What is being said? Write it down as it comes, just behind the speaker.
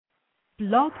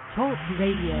Blog Talk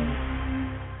Radio.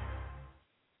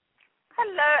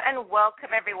 Hello and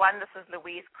welcome, everyone. This is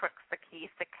Louise Crooks, the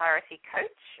Keys to Clarity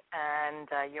coach, and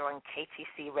you're on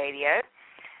KTC Radio.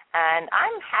 And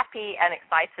I'm happy and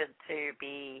excited to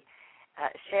be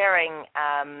sharing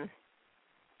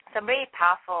some really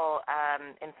powerful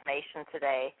information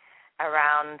today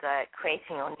around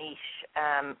creating your niche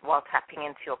while tapping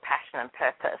into your passion and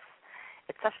purpose.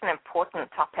 It's such an important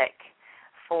topic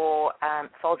for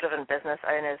soul-driven business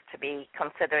owners to be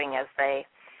considering as they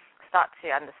start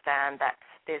to understand that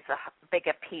there's a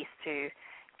bigger piece to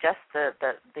just the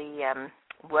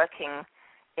working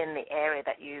in the area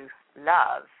that you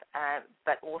love,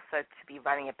 but also to be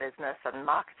running a business and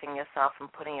marketing yourself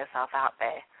and putting yourself out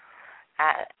there.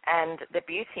 And the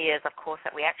beauty is, of course,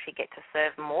 that we actually get to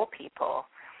serve more people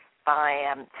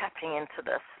by tapping into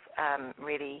this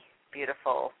really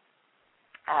beautiful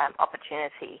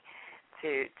opportunity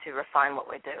to refine what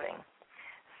we're doing.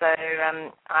 So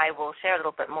I will share a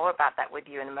little bit more about that with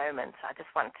you in a moment. I just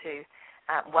want to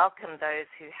welcome those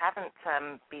who haven't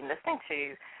been listening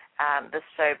to this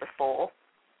show before.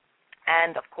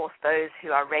 And, of course, those who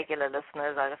are regular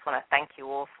listeners, I just want to thank you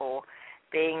all for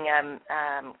being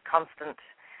constant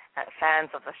fans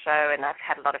of the show. And I've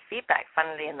had a lot of feedback,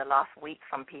 funnily, in the last week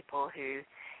from people who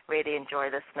really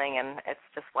enjoy listening, and it's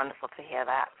just wonderful to hear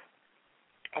that.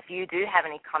 If you do have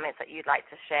any comments that you'd like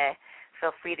to share,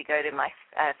 feel free to go to my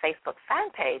Facebook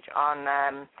fan page on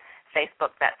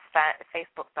Facebook. That's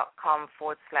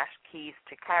facebook.com/keys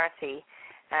to clarity.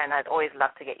 And I'd always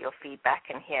love to get your feedback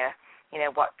and hear,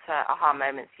 what aha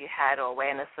moments you had or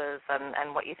awarenesses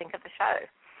and what you think of the show.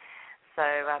 So,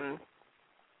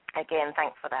 again,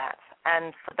 thanks for that.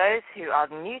 And for those who are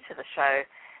new to the show,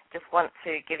 just want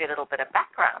to give you a little bit of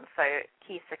background. So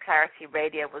Keys to Clarity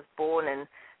Radio was born in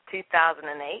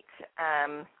 2008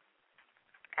 and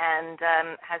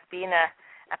has been a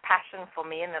passion for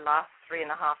me in the last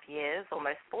 3.5 years,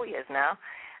 almost 4 years now,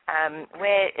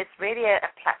 where it's really a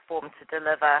platform to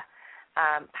deliver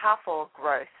powerful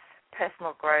growth,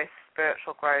 personal growth,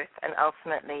 spiritual growth, and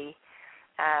ultimately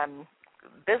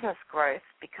business growth,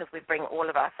 because we bring all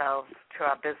of ourselves to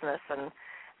our business.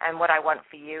 And what I want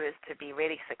for you is to be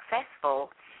really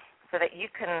successful so that you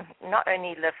can not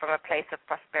only live from a place of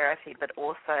prosperity, but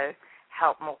also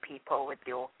help more people with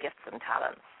your gifts and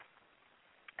talents.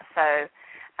 So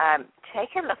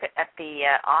take a look at the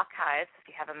archives if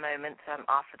you have a moment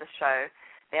after the show.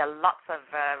 There are lots of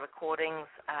recordings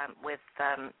with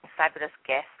fabulous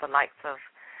guests, the likes of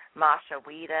Marsha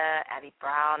Weeder, Addie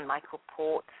Brown, Michael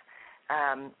Port,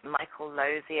 Michael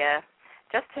Lozier,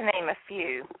 just to name a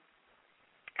few.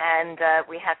 And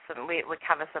we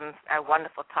cover some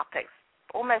wonderful topics.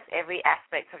 Almost every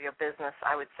aspect of your business,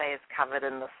 I would say, is covered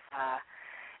in this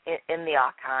in the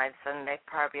archives, and there are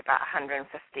probably about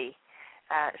 150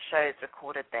 shows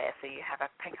recorded there, so you have a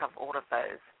pick of all of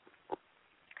those.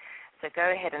 So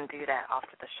go ahead and do that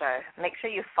after the show. Make sure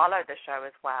you follow the show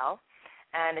as well,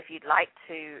 and if you'd like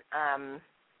to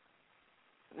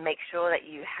make sure that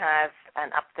you have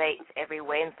an update every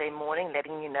Wednesday morning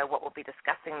letting you know what we'll be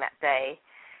discussing that day,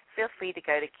 feel free to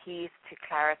go to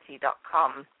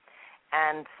keys2clarity.com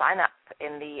and sign up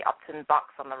in the opt-in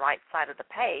box on the right side of the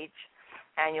page,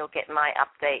 and you'll get my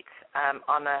update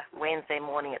on a Wednesday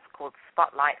morning. It's called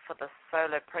Spotlight for the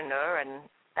Solopreneur, and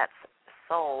that's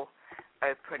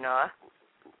Soulopreneur.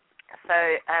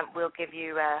 So we'll give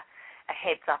you a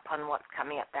heads up on what's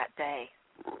coming up that day.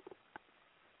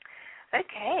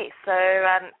 Okay, so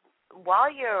while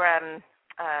you're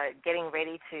getting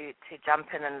ready to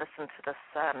jump in and listen to this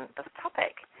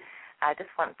topic, I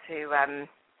just want to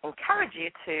encourage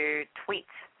you to tweet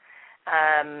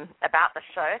about the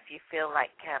show if you feel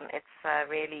like it's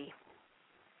really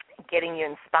getting you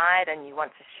inspired and you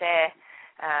want to share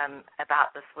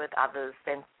about this with others.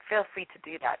 Then feel free to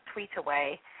do that. Tweet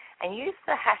away and use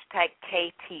the hashtag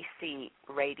KTC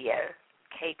Radio.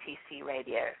 KTC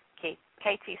Radio.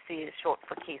 KTC is short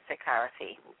for Keys to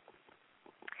Clarity.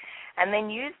 And then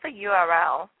use the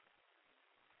URL,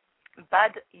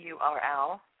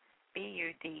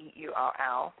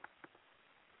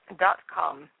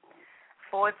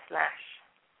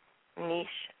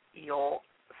 budurl.com/niche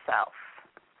yourself.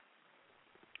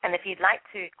 And if you'd like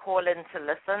to call in to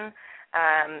listen,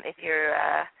 if you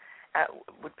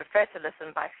would prefer to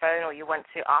listen by phone, or you want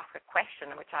to ask a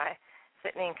question, which I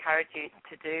certainly encourage you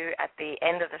to do at the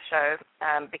end of the show,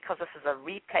 because this is a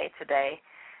replay today,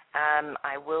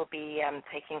 I will be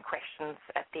taking questions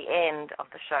at the end of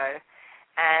the show.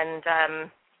 And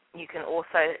you can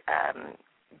also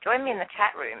join me in the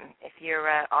chat room if you're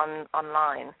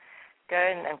online. Go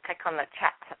and click on the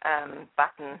chat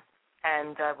button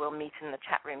and we'll meet in the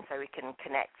chat room so we can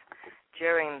connect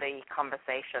during the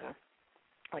conversation,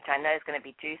 which I know is going to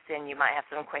be juicy, and you might have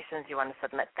some questions you want to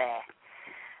submit there.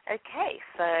 Okay,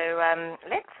 so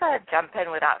let's jump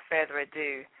in without further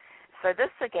ado. So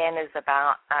this, again, is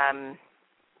about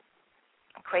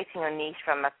creating a niche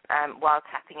while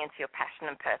tapping into your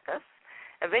passion and purpose.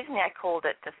 Originally, I called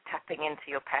it just tapping into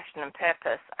your passion and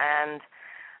purpose, and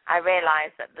I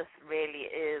realized that this really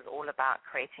is all about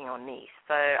creating your niche.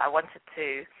 So I wanted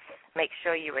to make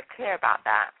sure you were clear about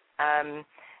that.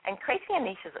 And creating a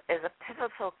niche is a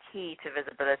pivotal key to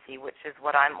visibility, which is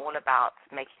what I'm all about,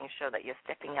 making sure that you're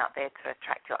stepping out there to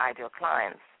attract your ideal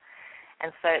clients.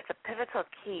 And so it's a pivotal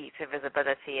key to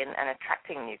visibility and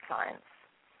attracting new clients.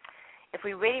 If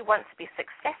we really want to be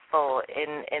successful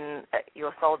in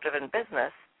your soul-driven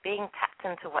business, being tapped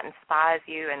into what inspires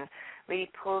you and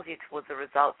really pulls you towards the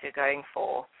results you're going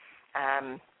for,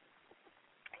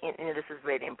 this is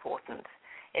really important.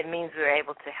 It means we're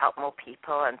able to help more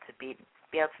people and to be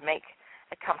able to make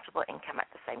a comfortable income at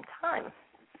the same time.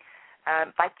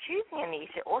 By choosing a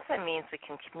niche, it also means we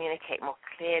can communicate more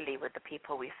clearly with the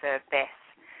people we serve best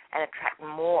and attract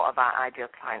more of our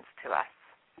ideal clients to us.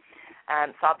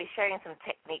 So I'll be sharing some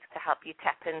techniques to help you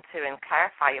tap into and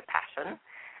clarify your passion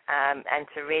and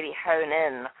to really hone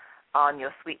in on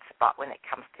your sweet spot when it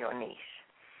comes to your niche.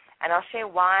 And I'll share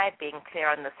why being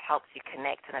clear on this helps you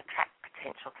connect and attract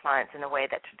potential clients in a way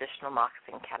that traditional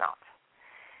marketing cannot.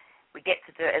 We get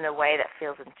to do it in a way that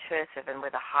feels intuitive and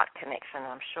with a heart connection.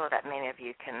 I'm sure that many of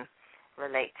you can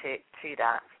relate to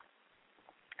that.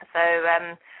 So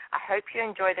I hope you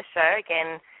enjoy the show.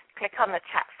 Again, click on the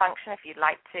chat function if you'd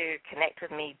like to connect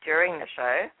with me during the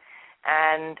show.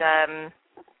 And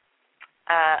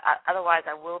otherwise,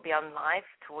 I will be on live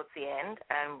towards the end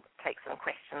and take some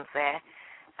questions there.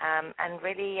 And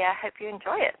really hope you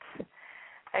enjoy it.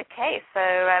 Okay, so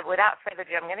without further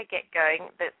ado, I'm going to get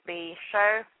going. The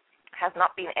show has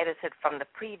not been edited from the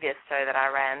previous show that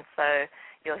I ran, so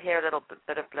you'll hear a little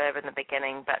bit of blurb in the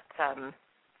beginning, but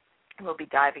we'll be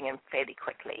diving in fairly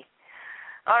quickly.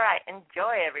 All right,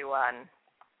 enjoy, everyone.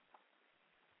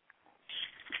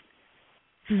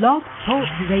 Blog Talk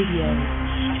Radio.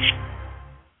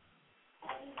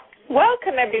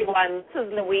 Welcome, everyone. This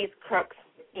is Louise Crooks,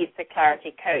 Keys to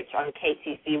Clarity Coach on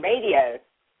KCC Radio.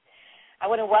 I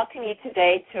want to welcome you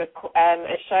today to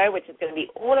a show which is going to be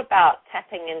all about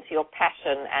tapping into your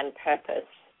passion and purpose.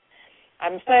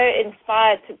 I'm so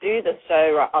inspired to do this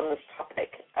show on this topic.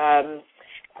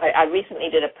 I recently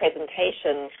did a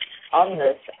presentation on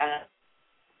this.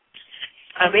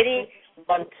 I really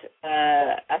want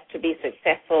us to be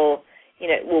successful,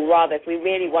 if we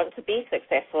really want to be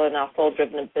successful in our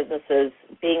soul-driven businesses,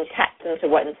 being tapped into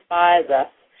what inspires us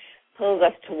pulls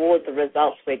us towards the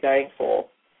results we're going for.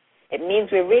 It means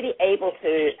we're really able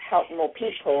to help more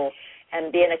people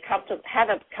and have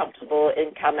a comfortable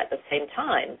income at the same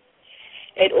time.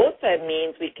 It also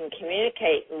means we can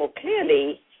communicate more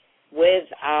clearly with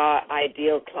our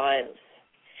ideal clients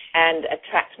and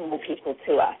attract more people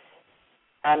to us.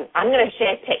 I'm going to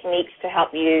share techniques to help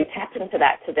you tap into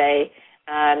that today,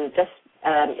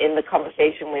 in the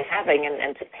conversation we're having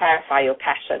and to clarify your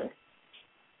passion.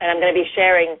 And I'm going to be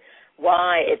sharing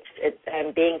why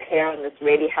being clear on this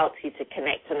really helps you to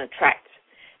connect and attract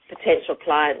potential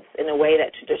clients in a way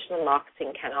that traditional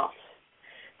marketing cannot.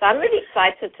 So I'm really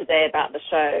excited today about the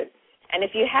show. And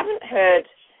if you haven't heard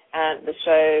the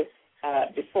show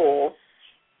before,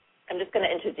 I'm just going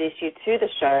to introduce you to the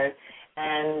show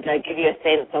and give you a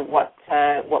sense of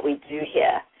what we do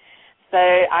here. So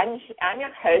I'm your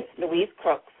host, Louise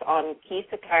Crooks, on Keys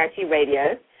to Clarity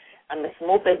Radio. I'm a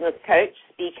small business coach,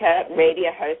 speaker,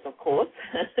 radio host, of course,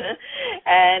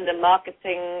 and a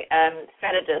marketing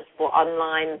strategist for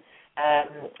online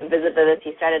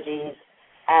visibility strategies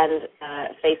and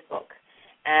Facebook.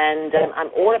 And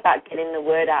I'm all about getting the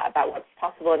word out about what's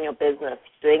possible in your business,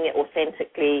 doing it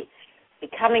authentically,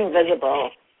 becoming visible,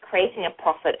 creating a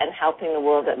profit, and helping the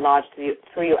world at large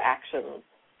through your actions.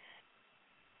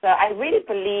 So I really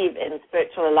believe in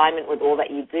spiritual alignment with all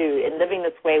that you do. In living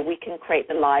this way, we can create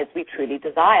the lives we truly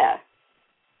desire.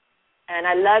 And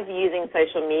I love using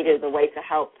social media as a way to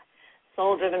help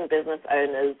soul-driven business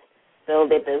owners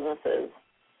build their businesses.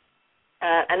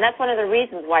 And that's one of the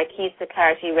reasons why Keys to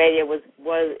Clarity Radio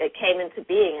it came into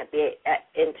being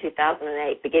in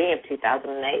 2008, beginning of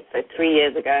 2008, so 3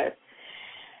 years ago.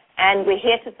 And we're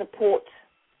here to support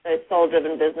those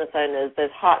soul-driven business owners, those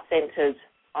heart-centered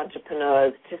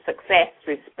entrepreneurs to success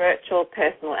through spiritual,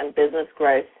 personal, and business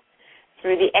growth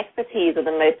through the expertise of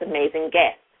the most amazing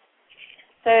guests.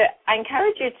 So I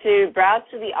encourage you to browse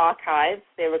through the archives.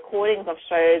 There are recordings of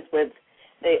shows with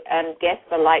guests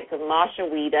the likes of Marsha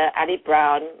Weeder, Ali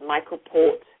Brown, Michael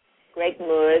Port, Greg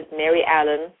Moores, Mary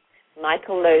Allen,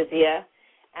 Michael Lozier,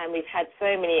 and we've had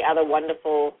so many other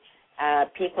wonderful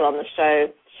people on the show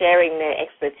sharing their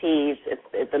expertise.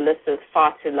 The list is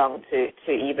far too long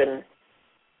to even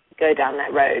go down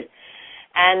that road.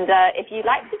 And if you'd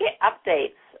like to get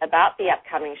updates about the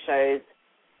upcoming shows,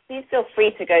 please feel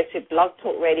free to go to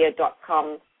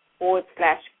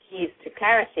blogtalkradio.com/keys to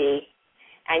clarity,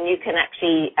 and you can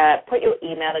actually put your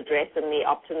email address in the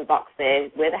opt-in box there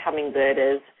where the hummingbird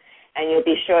is, and you'll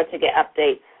be sure to get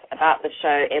updates about the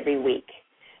show every week.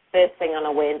 First thing on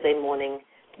a Wednesday morning,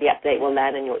 the update will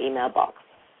land in your email box.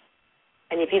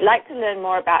 And if you'd like to learn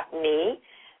more about me,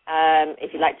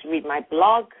 if you'd like to read my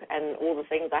blog and all the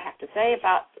things I have to say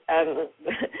about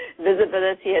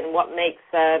visibility and what makes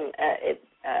it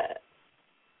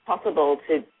possible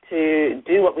to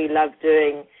do what we love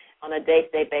doing on a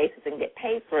day-to-day basis and get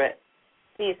paid for it,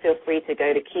 please feel free to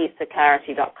go to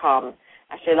keystoClarity.com.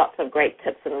 I share lots of great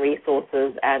tips and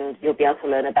resources, and you'll be able to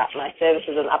learn about my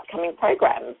services and upcoming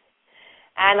programs.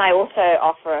 And I also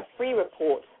offer a free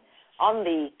report on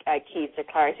the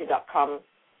keystoClarity.com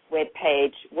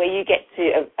webpage where you get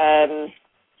to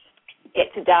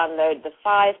download the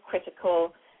 5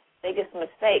 critical biggest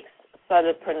mistakes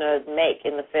solopreneurs make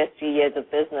in the first few years of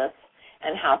business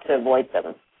and how to avoid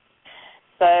them.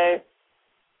 So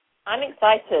I'm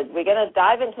excited. We're going to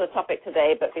dive into the topic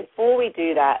today, but before we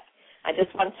do that, I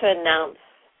just want to announce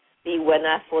the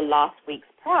winner for last week's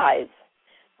prize.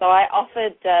 So I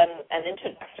offered an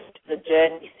introduction to the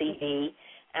Journey CD,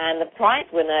 and the prize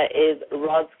winner is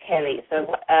Roz Kelly. So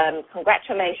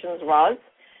congratulations, Roz.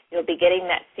 You'll be getting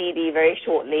that CD very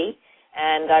shortly,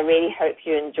 and I really hope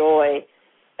you enjoy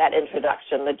that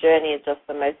introduction. The Journey is just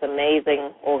the most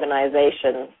amazing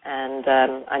organization, and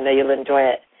I know you'll enjoy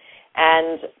it.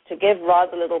 And to give Roz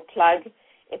a little plug,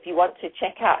 if you want to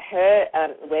check out her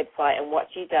website and what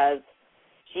she does,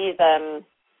 she's a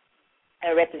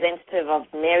representative of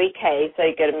Mary Kay. So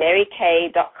you go to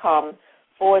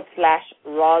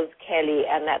marykay.com/Roz Kelly,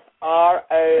 and that's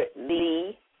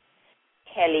ROZ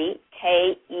Kelly,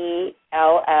 KELLEY.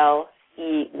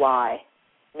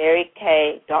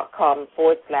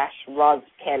 marykay.com/Roz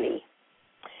Kelly.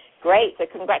 Great. So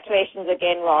congratulations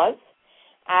again, Roz.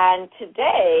 And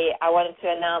today I wanted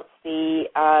to announce the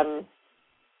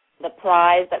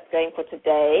prize that's going for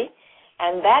today,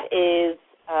 and that is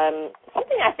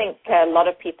something I think a lot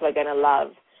of people are going to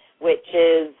love, which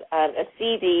is a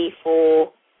CD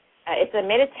for, it's a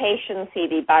meditation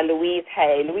CD by Louise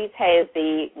Hay. Louise Hay is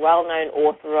the well-known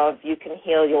author of You Can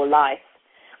Heal Your Life,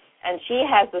 and she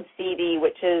has a CD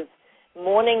which is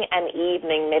morning and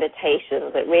evening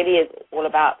meditations. It really is all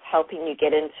about helping you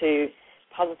get into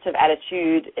positive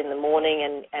attitude in the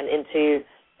morning and into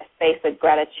a space of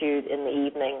gratitude in the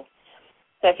evening.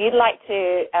 So if you'd like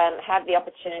to have the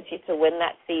opportunity to win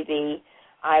that CD,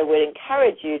 I would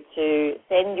encourage you to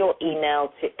send your email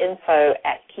to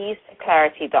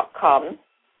info@keystoClarity.com.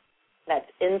 That's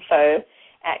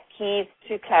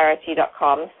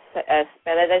info@keystoClarity.com.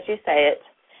 Spell it as you say it.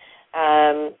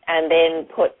 And then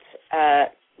put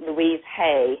Louise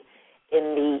Hay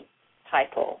in the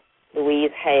title.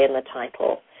 Louise Hay in the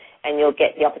title. And you'll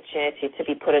get the opportunity to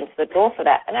be put into the draw for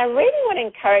that. And I really want to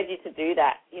encourage you to do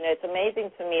that. You know, it's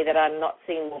amazing to me that I'm not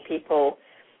seeing more people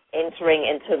entering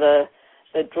into the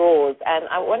draws. And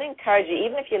I want to encourage you,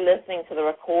 even if you're listening to the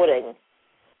recording,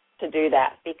 to do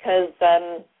that. Because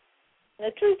the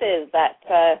truth is that,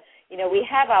 we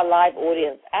have our live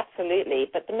audience, absolutely.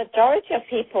 But the majority of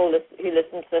people who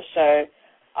listen to the show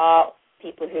are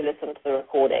people who listen to the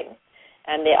recording.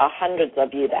 And there are hundreds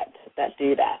of you that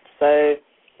do that. So,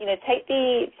 take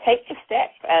the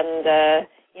step, and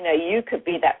you could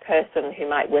be that person who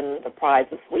might win the prize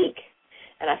this week.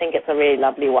 And I think it's a really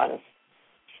lovely one.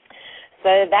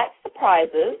 So that's the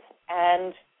prizes.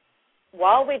 And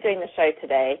while we're doing the show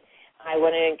today, I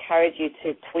want to encourage you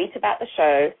to tweet about the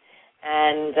show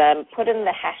and put in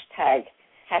the hashtag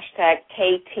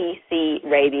KTC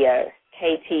Radio,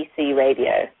 KTC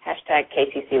Radio, hashtag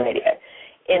KTC Radio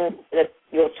in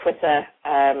your Twitter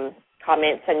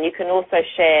comments, and you can also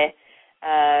share.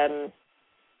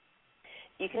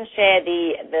 You can share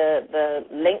the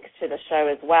link to the show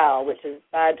as well, which is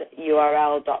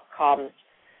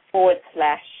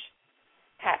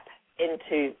budurl.com/tap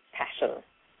into passion.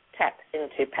 Tap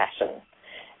into passion.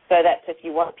 So that's if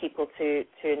you want people to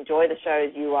enjoy the show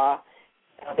as you are,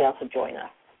 they'll be able to join us.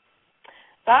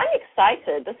 So I'm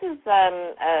excited. This is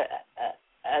a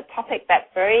topic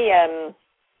that's very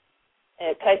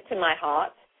close to my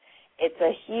heart. It's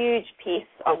a huge piece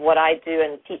of what I do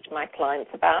and teach my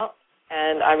clients about.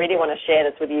 And I really want to share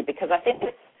this with you because I think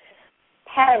it's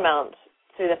paramount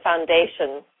to the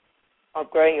foundation of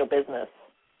growing your business.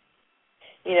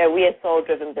 You know, we as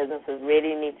soul-driven businesses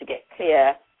really need to get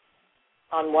clear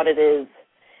on what it is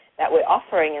that we're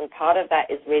offering, and part of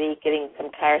that is really getting some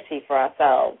clarity for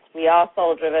ourselves. We are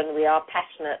soul-driven, we are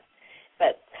passionate,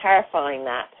 but clarifying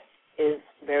that is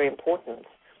very important.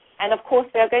 And, of course,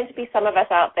 there are going to be some of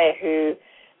us out there who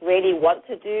really want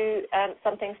to do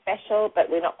something special, but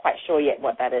we're not quite sure yet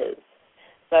what that is.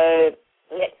 So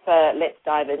let's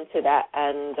dive into that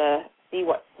and see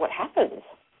what happens.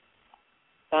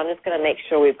 So I'm just going to make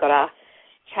sure we've got our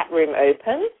chat room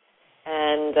open.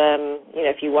 And, you know,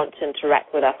 if you want to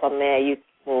interact with us on there,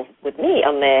 with me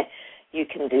on there, you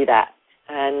can do that.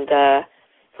 And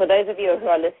for those of you who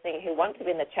are listening who want to be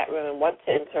in the chat room and want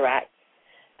to interact,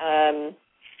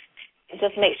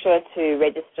 just make sure to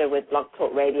register with Blog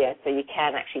Talk Radio so you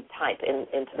can actually type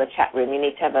into the chat room. You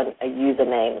need to have a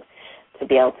username to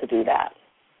be able to do that.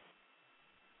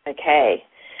 Okay,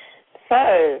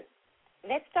 so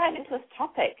let's dive into this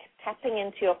topic, tapping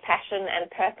into your passion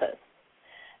and purpose.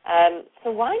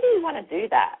 So why do you want to do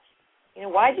that? You know,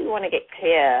 why do you want to get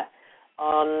clear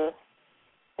on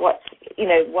what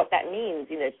that means,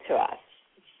 you know, to us,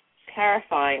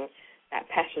 clarifying that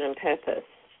passion and purpose?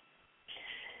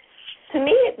 To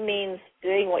me, it means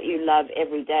doing what you love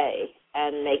every day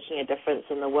and making a difference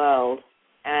in the world,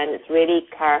 and it's really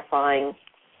clarifying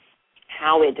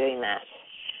how we're doing that.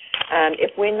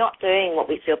 If we're not doing what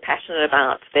we feel passionate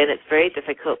about, then it's very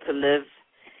difficult to live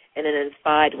in an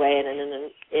inspired way and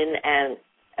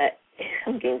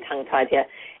I'm getting tongue-tied here,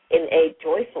 in a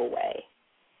joyful way.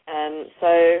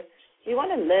 So we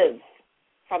want to live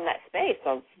from that space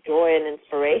of joy and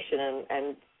inspiration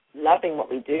and loving what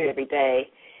we do every day,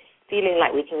 feeling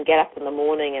like we can get up in the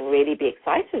morning and really be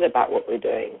excited about what we're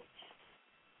doing.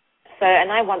 So,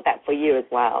 and I want that for you as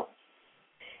well.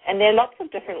 And there are lots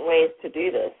of different ways to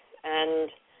do this.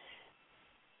 And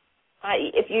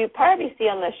if you probably see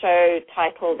on the show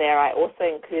title there, I also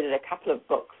included a couple of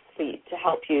books for you to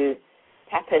help you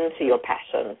tap into your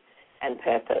passion and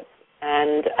purpose.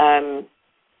 And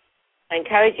I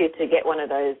encourage you to get one of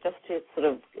those just to sort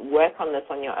of work on this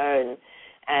on your own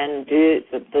and do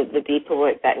the deeper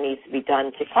work that needs to be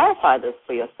done to clarify this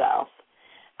for yourself.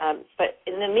 But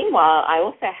in the meanwhile, I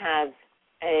also have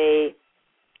a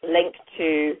link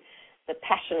to the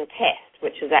Passion Test,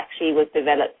 which was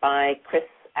developed by Chris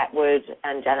Atwood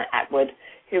and Janet Atwood,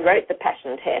 who wrote the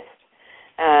Passion Test,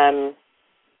 a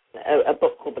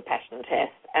book called The Passion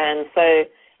Test. And so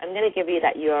I'm going to give you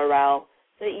that URL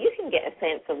so that you can get a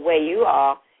sense of where you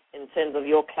are in terms of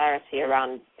your clarity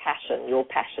around passion, your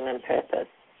passion and purpose.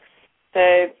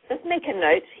 So just make a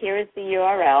note. Here is the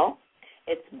URL.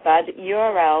 It's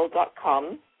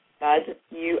budurl.com,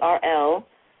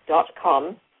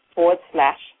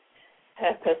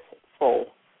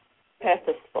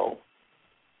 budurl.com/purposeful.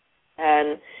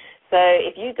 And so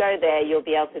if you go there, you'll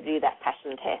be able to do that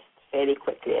passion test fairly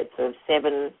quickly. It's a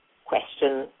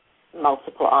 7-question,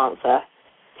 multiple-answer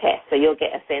test. So you'll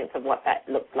get a sense of what that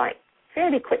looks like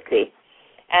fairly quickly.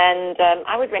 And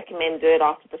I would recommend do it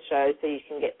after the show so you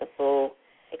can get the full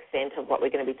extent of what we're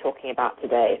going to be talking about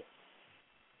today.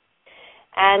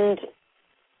 And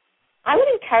I would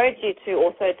encourage you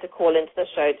to call into the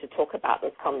show to talk about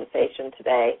this conversation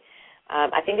today.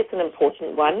 I think it's an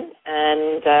important one,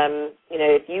 and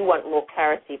if you want more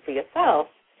clarity for yourself,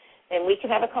 then we can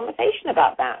have a conversation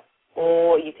about that,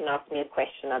 or you can ask me a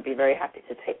question. I'd be very happy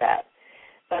to take that.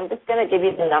 So I'm just going to give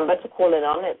you the number to call in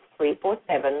on. It's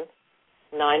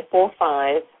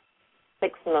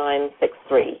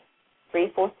 347-945-6963.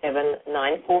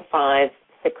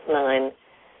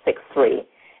 347-945-6963.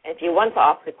 And if you want to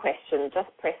ask a question, just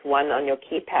press 1 on your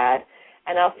keypad,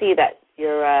 and I'll see that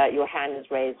your hand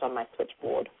is raised on my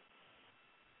switchboard.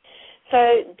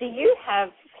 So do you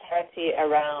have clarity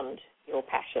around your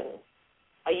passion?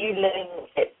 Are you living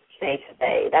it day to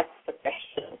day? That's the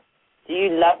question. Do you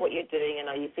love what you're doing, and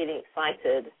are you feeling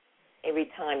excited every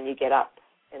time you get up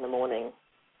in the morning?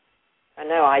 I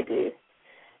know I do.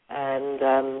 And,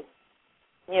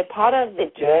 part of the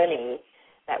journey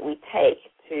that we take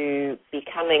to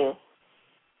becoming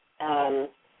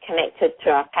connected to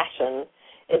our passion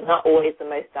is not always the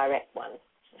most direct one.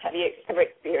 Have you ever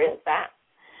experienced that?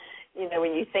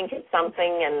 When you think it's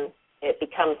something and it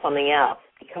becomes something else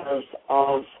because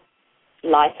of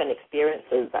life and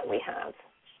experiences that we have.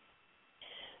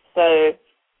 So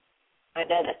I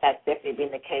know that that's definitely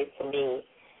been the case for me,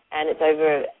 and it's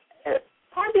over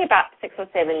probably about 6 or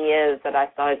 7 years that I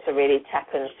started to really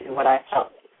tap into what I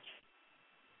felt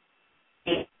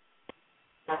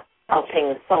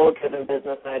helping soul-driven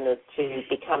business owners to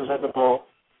become visible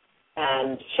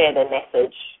and share their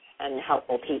message and help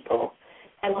more people,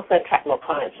 and also attract more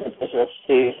clients to the business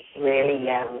to really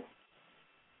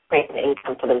create an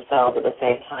income for themselves at the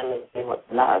same time as doing what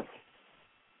they love.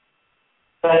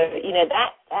 So,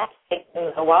 that's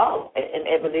taken a while in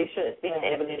evolution. It's been an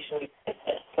evolutionary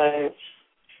process. So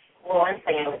one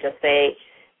thing I would just say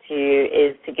to you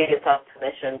is to give yourself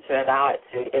permission to allow it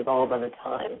to evolve over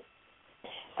time.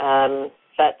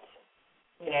 But,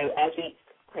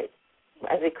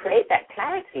 as we create that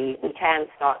clarity, we can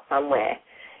start somewhere,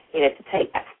 to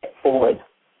take that step forward.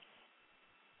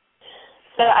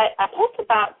 So I talked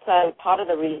about part of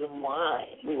the reason why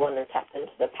we want to tap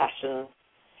into the passion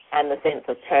and the sense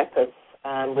of purpose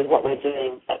with what we're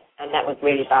doing, and that was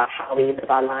really about how we live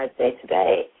our lives day to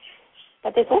day.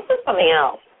 But there's also something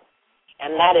else,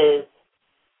 and that is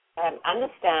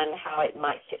understand how it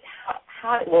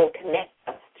will connect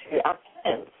us to our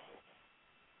clients.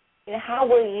 How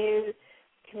will you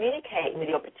communicate with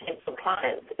your potential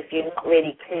clients if you're not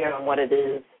really clear on what it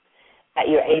is that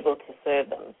you're able to serve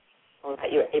them or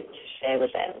that you're able to share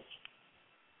with them?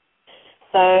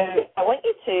 So I want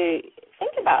you to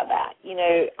think about that.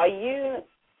 Are you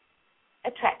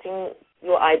attracting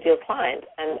your ideal client,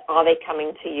 and are they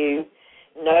coming to you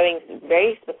knowing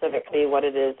very specifically what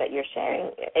it is that you're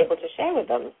able to share with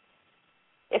them?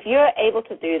 If you're able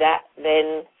to do that,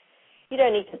 then you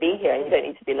don't need to be here and you don't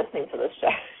need to be listening to this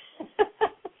show.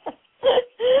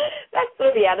 That's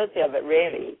the reality of it,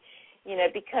 really.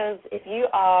 Because if you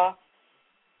are,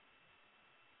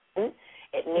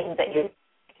 it means that you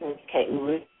communicate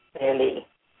really clearly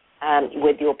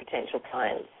with your potential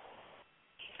clients.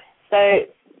 So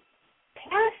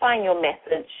clarifying your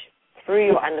message through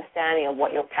your understanding of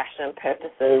what your passion and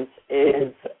purpose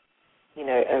is,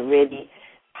 a really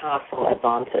powerful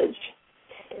advantage.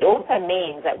 It also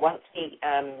means that once we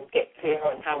get clear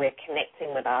on how we're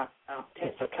connecting with our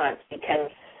potential clients, we can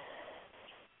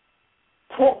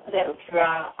talk to them through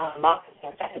our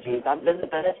marketing strategies, our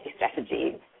visibility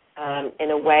strategies,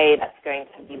 in a way that's going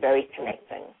to be very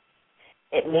connecting.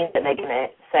 It means that they're going to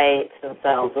say to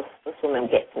themselves, this woman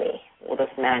gets me, or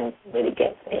this man really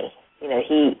gets me.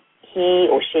 He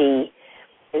or she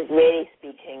is really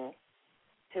speaking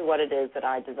to what it is that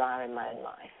I desire in my own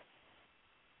life.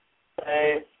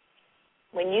 So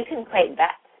when you can create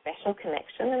that special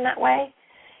connection in that way,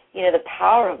 the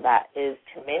power of that is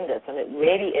tremendous, and it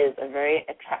really is a very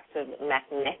attractive,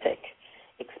 magnetic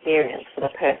experience for the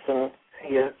person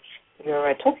who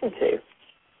you're talking to.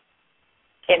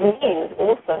 It means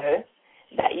also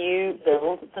that you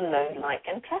build the know, like,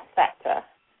 and trust factor.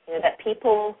 That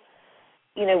people,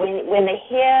 when they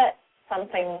hear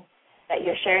something that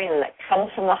you're sharing that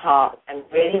comes from the heart and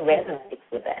really resonates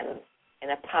with them in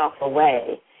a powerful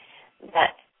way,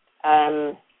 that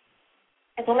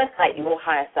it's almost like your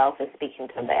higher self is speaking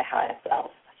to their higher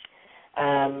self.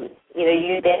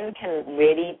 You then can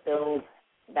really build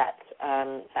that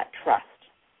trust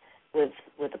with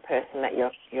the person that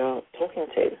you're talking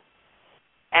to,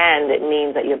 and it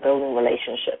means that you're building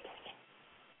relationships.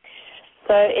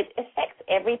 So it affects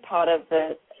every part of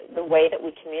the way that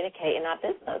we communicate in our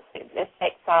business. It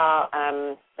affects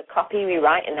the copy we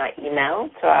write in our email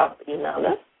to our email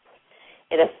list.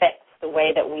 It affects the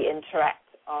way that we interact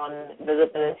on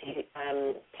visibility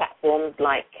platforms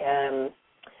like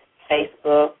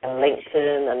Facebook and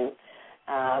LinkedIn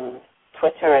and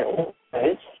Twitter and all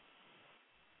those.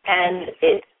 And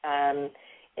it's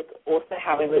also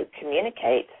how we would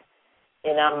communicate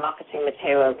in our marketing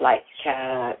materials like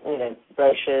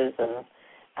brochures and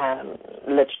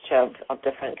literature of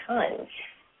different kinds.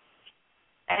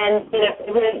 And if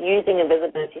we're using a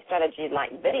visibility strategy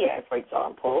like video, for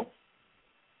example,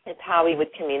 it's how we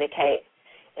would communicate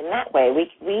in that way.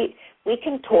 We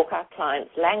can talk our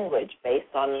clients' language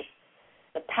based on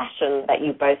the passion that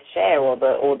you both share, or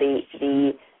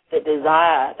the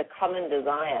desire, the common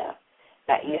desire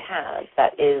that you have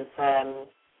that is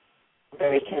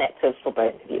very connective for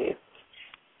both of you.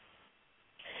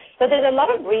 So there's a lot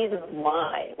of reasons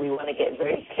why we want to get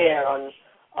very clear on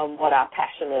what our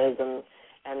passion is and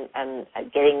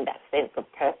getting that sense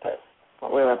of purpose,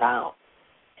 what we're about.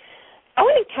 I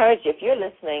want to encourage you, if you're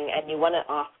listening and you want to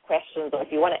ask questions, or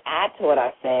if you want to add to what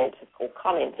I've said or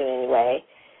comment in any way,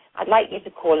 I'd like you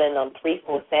to call in on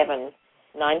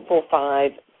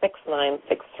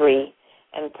 347-945-6963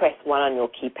 and press 1 on your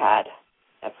keypad.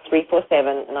 That's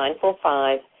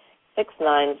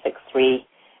 347-945-6963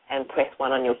 and press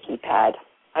 1 on your keypad.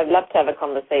 I'd love to have a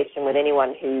conversation with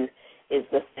anyone who is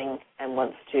listening and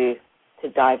wants to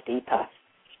dive deeper.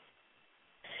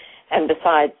 And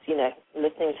besides,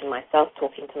 listening to myself,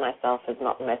 talking to myself is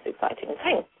not the most exciting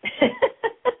thing.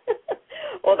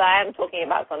 Although I am talking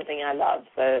about something I love,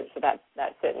 so that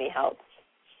certainly helps.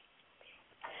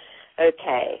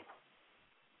 Okay.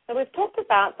 So we've talked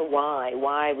about the why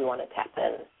we want to tap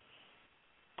in.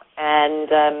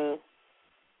 And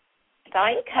so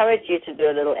I encourage you to do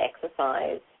a little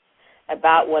exercise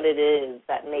about what it is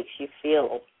that makes you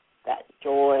feel that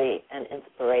joy and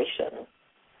inspiration,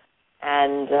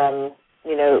 and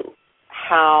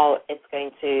how it's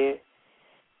going to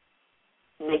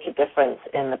make a difference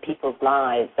in the people's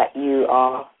lives that you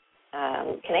are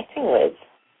connecting with.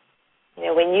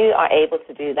 When you are able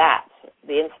to do that,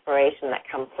 the inspiration that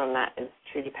comes from that is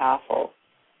truly powerful.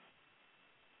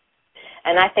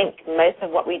 And I think most of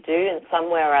what we do in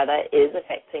some way or other is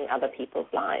affecting other people's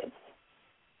lives.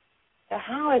 So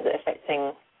how is it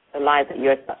affecting the lives that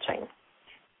you're touching?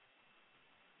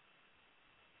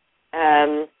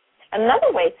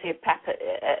 Another way to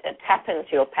tap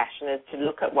into your passion is to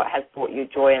look at what has brought you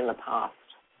joy in the past.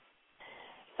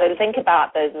 So to think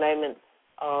about those moments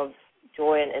of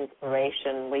joy and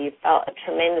inspiration where you felt a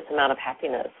tremendous amount of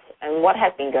happiness, and what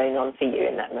has been going on for you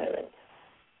in that moment.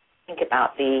 Think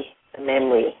about the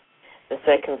memory, the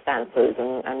circumstances,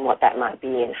 and what that might be,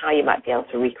 and how you might be able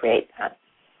to recreate that.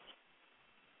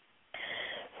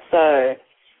 So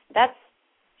that's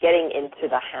getting into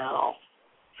the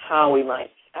how we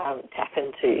might tap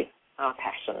into our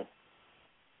passion.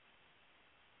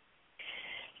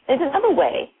 There's another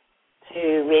way to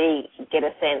really get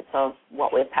a sense of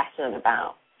what we're passionate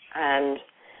about, and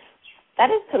that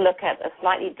is to look at a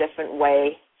slightly different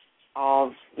way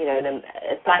of,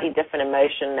 a slightly different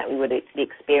emotion that we would be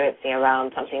experiencing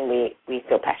around something we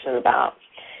feel passionate about.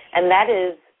 And that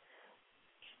is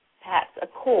perhaps a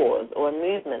cause or a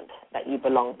movement that you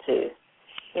belong to.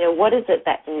 What is it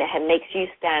that makes you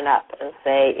stand up and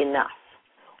say, enough,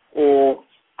 or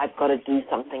I've got to do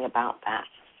something about that?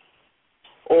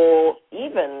 Or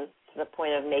even to the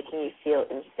point of making you feel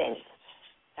incensed,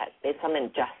 that there's some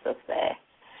injustice there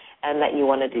and that you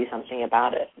want to do something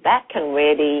about it. That can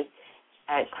really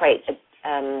create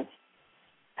a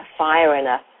fire in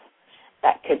us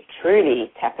that could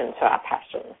truly tap into our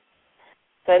passion.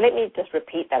 So let me just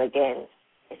repeat that again.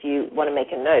 If you want to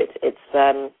make a note, it's,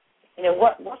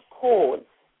 what cause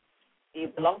do you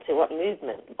belong to? What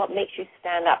movement? What makes you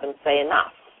stand up and say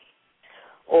enough?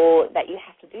 Or that you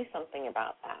have to do something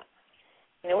about that?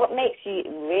 What makes you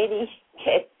really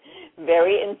get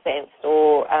very incensed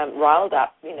or riled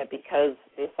up, because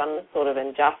there's some sort of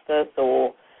injustice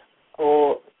or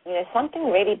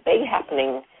something really big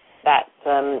happening that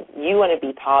you want to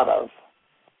be part of,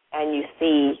 and you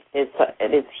see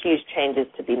there's huge changes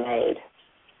to be made.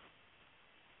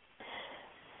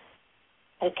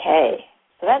 Okay,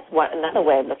 so that's another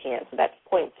way of looking at it. So that's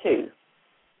point 2.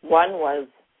 One was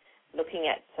looking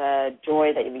at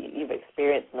joy that you've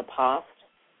experienced in the past,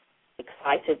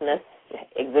 excitedness,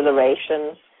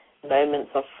 exhilaration, moments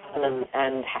of fun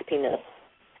and happiness.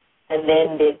 And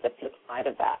then there's the flip side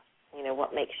of that.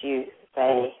 What makes you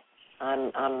say,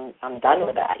 I'm done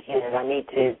with that. I need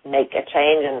to make a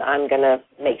change, and I'm going to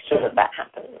make sure that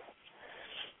happens.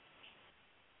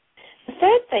 The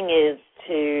third thing is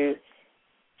to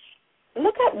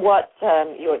look at what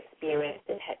your experience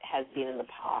has been in the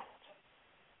past.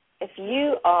 If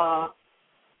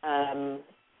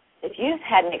you've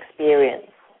had an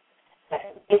experience that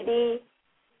really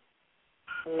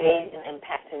made an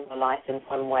impact in your life in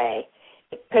some way,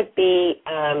 it could be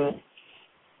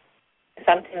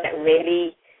something that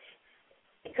really,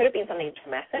 it could have been something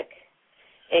traumatic.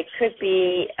 It could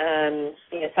be,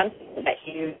 something that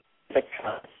you've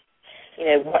become.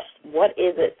 What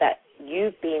is it that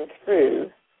you've been through?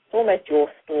 It's almost your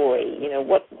story.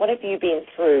 What have you been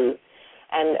through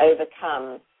and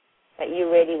overcome that you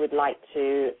really would like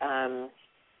to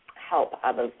help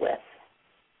others with?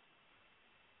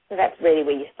 So that's really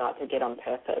where you start to get on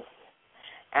purpose.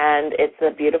 And it's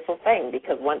a beautiful thing,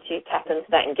 because once you tap into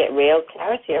that and get real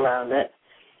clarity around it,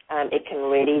 it can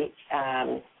really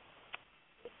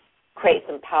create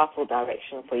some powerful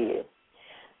direction for you.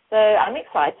 So I'm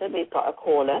excited. We've got a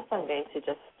caller, so I'm going to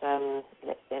just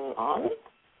let them on.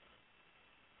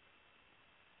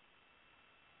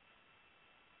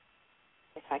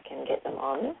 If I can get them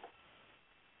on.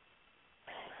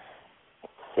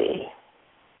 Let's see.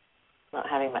 Not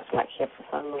having much luck here for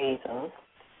some reason.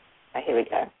 Oh, here we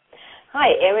go.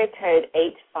 Hi, area code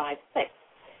 856.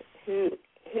 Who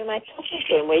am I talking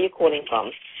to, and where are you calling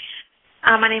from?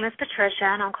 My name is Patricia,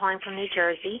 and I'm calling from New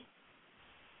Jersey.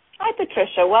 Hi,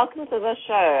 Patricia. Welcome to the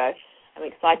show. I'm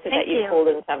excited that you called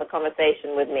in to have a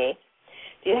conversation with me.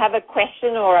 Do you have a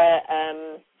question or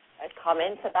a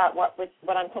comment about what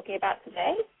I'm talking about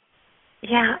today?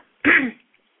 Yeah.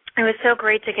 It was so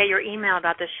great to get your email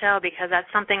about the show because that's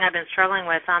something I've been struggling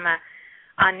with. I'm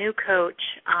a new coach,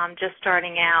 just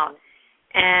starting out,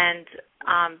 and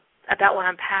about what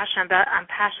I'm passionate about. I'm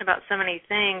passionate about so many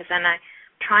things, and I'm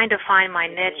trying to find my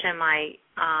niche and my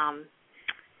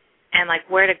and like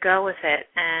where to go with it.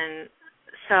 And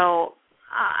so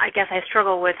I guess I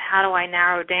struggle with how do I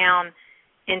narrow down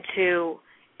into,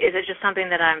 is it just something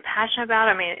that I'm passionate about?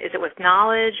 I mean, is it with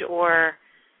knowledge, or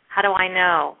how do I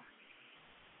know?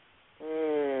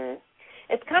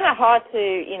 It's kind of hard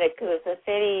to, because it's a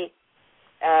fairly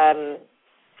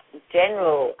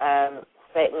general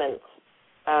statement,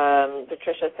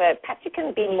 Patricia. So perhaps you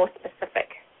can be more specific.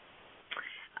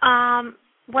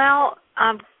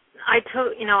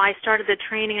 I started the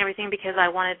training and everything because I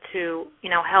wanted to,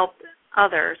 help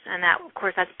others, and that, of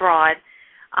course, that's broad.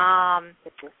 I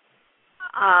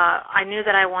knew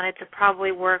that I wanted to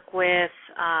probably work with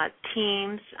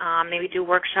teams, maybe do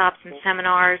workshops and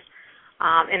seminars.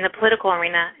 In the political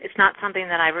arena, it's not something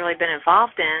that I've really been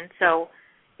involved in, so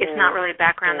it's not really a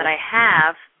background that I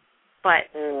have,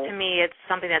 but to me it's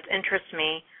something that interests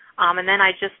me. And then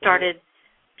I just started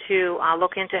to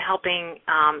look into helping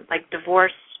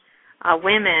divorced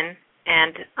women,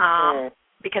 and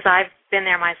because I've been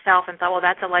there myself and thought, well,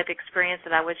 that's a life experience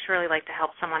that I would surely like to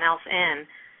help someone else in.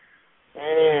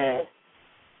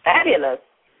 Fabulous.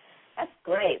 That's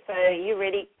great. So you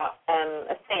really got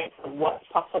a sense of what's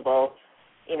possible,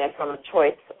 from a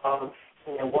choice of,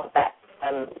 what that,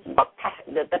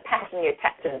 the passion you're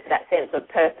tapped into, that sense of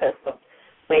purpose of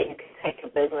where you can take a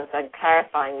business, and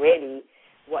clarifying really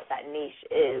what that niche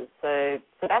is. So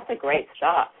that's a great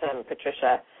start,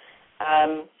 Patricia.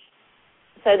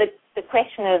 So the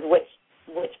question is,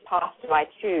 which path do I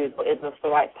choose, or is this the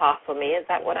right path for me? Is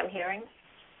that what I'm hearing?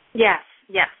 Yes.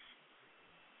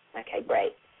 Okay,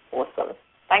 great. Awesome.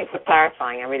 Thanks for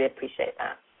clarifying. I really appreciate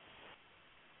that.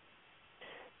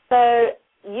 So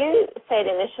you said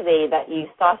initially that you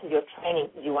started your training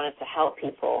because you wanted to help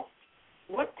people.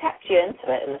 What tapped you into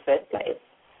it in the first place?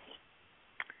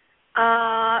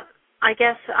 I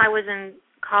guess I was in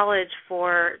college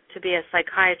to be a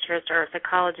psychiatrist or a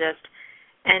psychologist,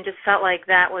 and just felt like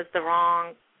that was the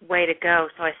wrong way to go.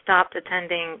 So I stopped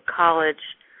attending college.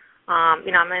 I'm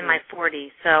in my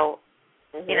 40s, so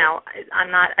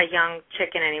I'm not a young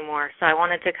chicken anymore. So I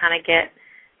wanted to kind of get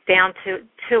down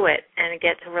to it and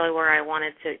get to really where I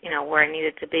wanted to, where I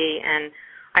needed to be. And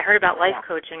I heard about life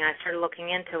coaching. I started looking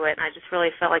into it, and I just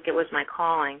really felt like it was my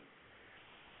calling.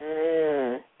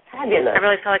 Fabulous. I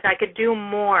really felt like I could do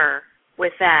more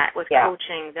with that, with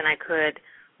coaching, than I could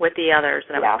with the others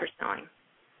that I was pursuing.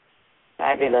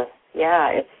 Fabulous. Yeah,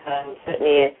 it's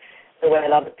certainly the way a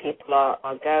lot of people are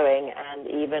going, and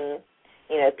even,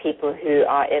 people who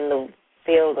are in the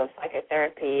field of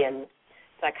psychotherapy and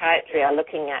psychiatry are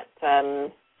looking at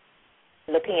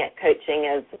coaching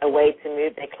as a way to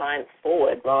move their clients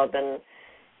forward rather than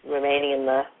remaining in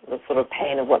the sort of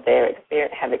pain of what they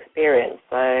have experienced.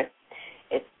 So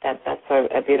that's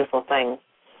a beautiful thing.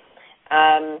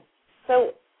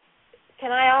 So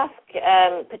can I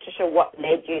ask, Patricia, what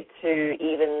led you to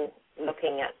even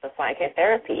looking at the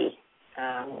psychotherapy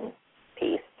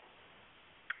piece?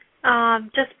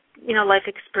 Just, life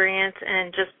experience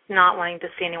and just not wanting to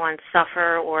see anyone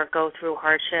suffer or go through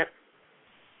hardship.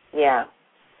 Yeah.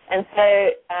 And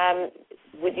so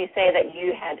would you say that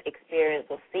you had experienced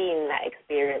or seen that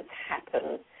experience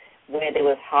happen where there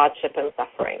was hardship and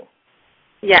suffering?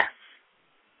 Yes.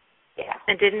 Yeah.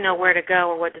 And didn't know where to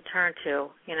go or what to turn to,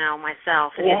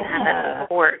 myself. And didn't have that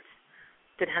support.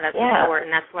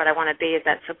 And that's what I want to be, is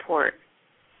that support.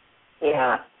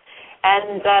 Yeah.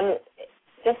 And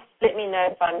just let me know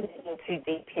if I'm getting too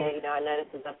deep here. I know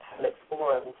this is a public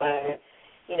forum, so,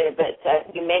 but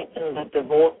you mentioned the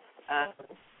divorce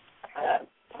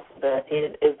possibility.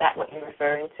 Is that what you're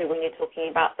referring to when you're talking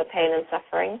about the pain and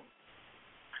suffering?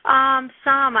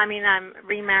 Some. I mean, I'm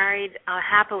remarried,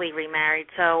 happily remarried,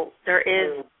 so there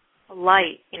is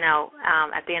light,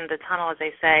 at the end of the tunnel, as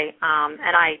they say.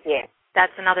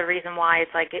 That's another reason why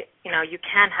it's like, you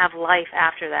can have life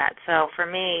after that. So for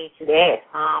me,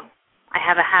 I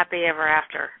have a happy ever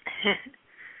after.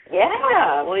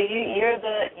 Yeah. Well, you're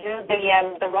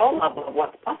the role model of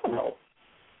what's possible.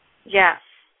 Yes.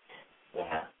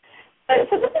 Yeah.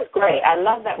 So this is great. I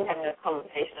love that we're having a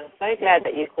conversation. I'm so glad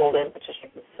that you called in, Patricia.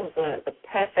 This is the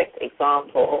perfect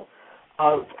example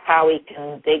of how we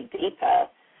can dig deeper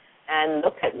and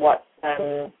look at what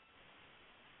has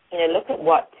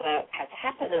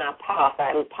happened in our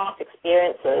past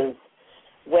experiences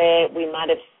where we might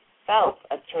have felt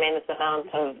a tremendous amount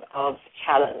of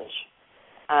challenge.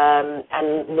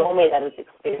 and normally that is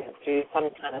experienced through some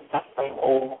kind of suffering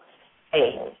or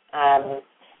pain,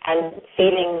 and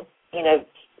feeling,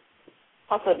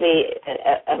 possibly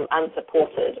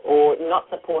unsupported or not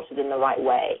supported in the right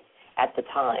way at the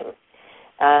time.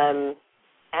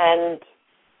 And,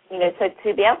 so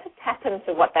to be able to tap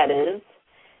into what that is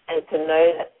and to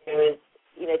know that there is,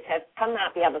 to have come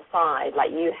out the other side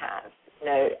like you have,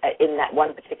 in that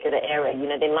one particular area,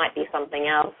 there might be something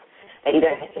else that you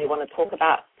don't necessarily want to talk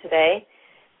about today,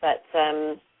 but,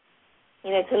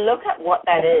 to look at what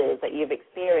that is that you've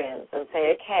experienced and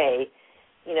say, okay,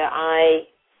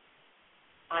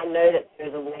 I know that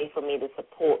there's a way for me to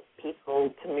support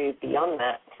people to move beyond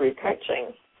that through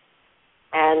coaching.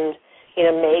 And,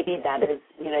 maybe that is,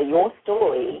 your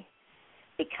story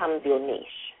becomes your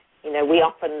niche. We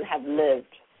often have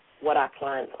lived what our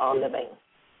clients are living.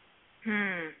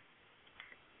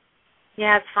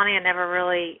 Yeah, it's funny. I never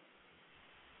really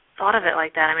thought of it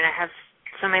like that. I mean, I have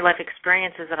so many life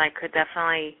experiences that I could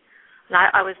definitely,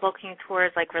 I was looking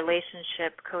towards like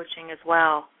relationship coaching as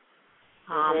well,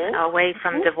 away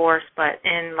from divorce, but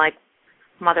in like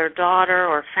mother-daughter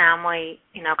or family,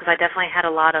 because I definitely had a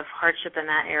lot of hardship in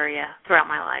that area throughout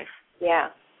my life. Yeah.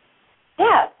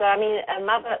 Yeah, so I mean,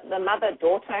 the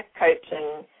mother-daughter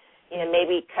coaching,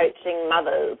 maybe coaching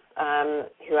mothers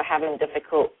who are having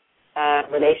difficult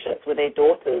relationships with their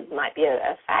daughters might be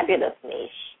a fabulous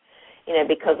niche,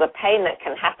 because the pain that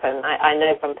can happen, I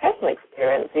know from personal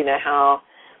experience, how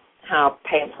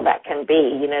painful that can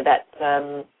be, that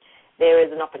there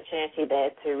is an opportunity there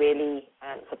to really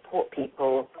support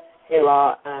people who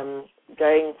are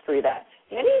going through that.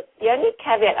 The only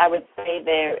caveat I would say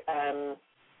there,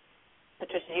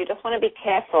 Patricia, you just want to be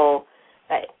careful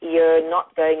that you're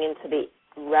not going into the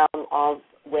realm of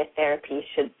where therapy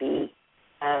should be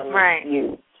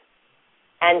used.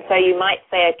 And so you might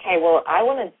say, okay, well, I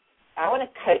want to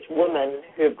coach women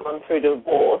who have gone through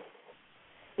divorce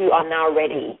who are now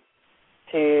ready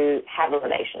to have a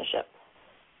relationship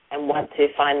and want to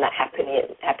find that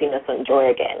happiness and joy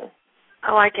again.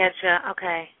 Oh, I get you.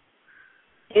 Okay.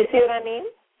 Do you see what I mean?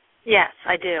 Yes,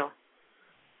 I do.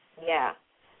 Yeah.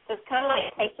 So it's kind of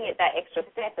like taking it that extra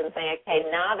step and saying, okay,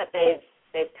 now that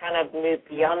they've kind of moved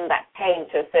beyond that pain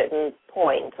to a certain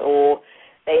point, or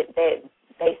they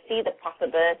see the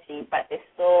possibility, but they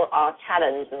still are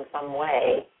challenged in some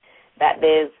way, that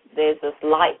there's this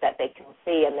light that they can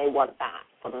see and they want that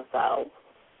for themselves.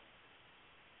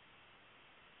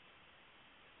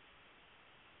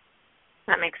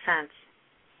 That makes sense.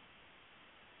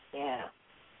 Yeah.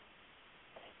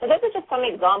 So those are just some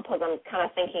examples I'm kind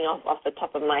of thinking of off the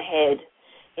top of my head,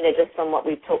 just from what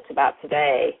we've talked about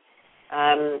today.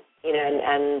 Those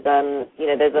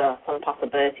are some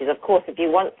possibilities. Of course, if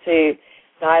you want to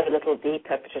dive a little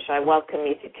deeper, Patricia, I welcome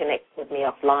you to connect with me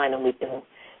offline and we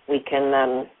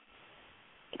can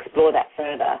explore that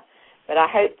further. But I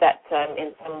hope that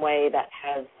in some way that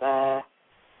has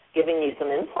given you some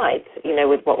insight,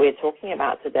 with what we're talking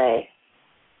about today.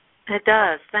 It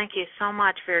does. Thank you so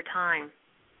much for your time.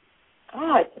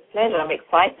 Oh, it's a pleasure. I'm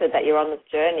excited that you're on this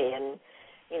journey, and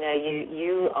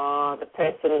you are the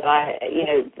person that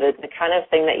the kind of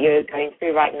thing that you're going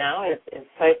through right now is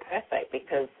so perfect,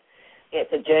 because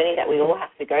it's a journey that we all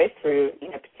have to go through,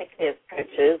 particularly as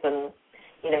coaches, and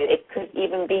it could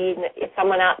even be if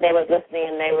someone out there was listening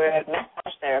and they were a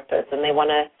massage therapist and they want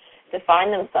to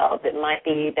define themselves. It might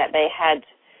be that they had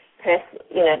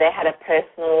a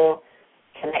personal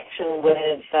connection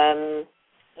with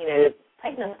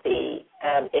pregnancy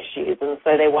issues, and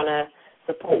so they want to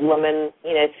support women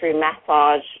through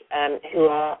massage who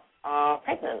are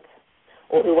pregnant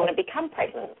or who want to become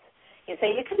pregnant. So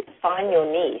you can define your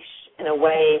niche in a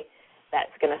way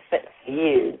that's going to fit for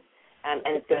you, and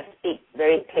it's going to speak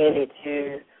very clearly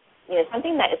to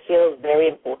something that feels very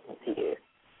important to you,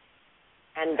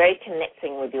 and very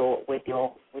connecting with your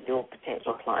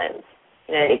potential clients.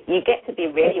 You get to be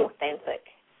really authentic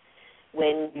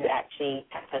when you actually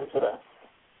tap into this,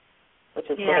 which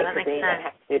is great, that makes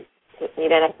sense. You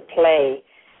don't have to play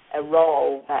a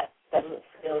role that doesn't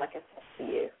feel like a fit for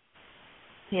you.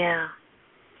 Yeah.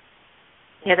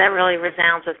 Yeah, that really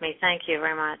resounds with me. Thank you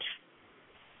very much.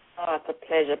 Oh, it's a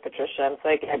pleasure, Patricia. I'm so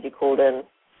glad you called in.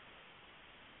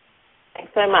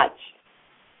 Thanks so much.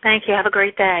 Thank you. Have a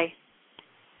great day.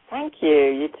 Thank you.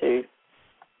 You too.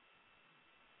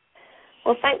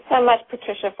 Well, thanks so much,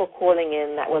 Patricia, for calling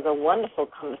in. That was a wonderful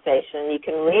conversation. You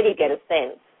can really get a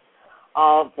sense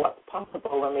of what's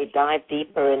possible when we dive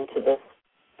deeper into this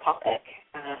topic.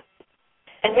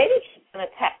 And really kind of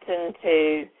tapped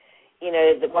into,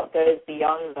 what goes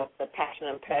beyond the passion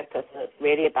and purpose. And it's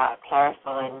really about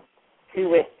clarifying who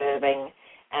we're serving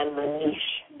and the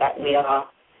niche that we are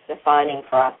defining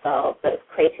for ourselves, that's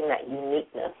creating that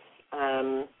uniqueness,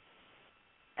 and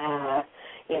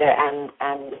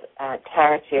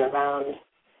clarity around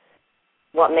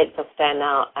what makes us stand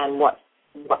out and what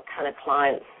kind of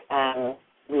clients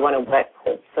we want to work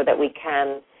with, so that we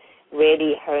can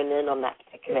really hone in on that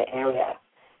particular area.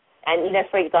 And,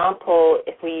 for example,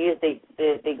 if we use the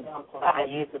example that I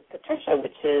use with Patricia,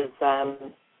 which is,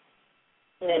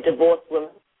 divorced women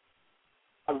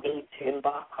are ready to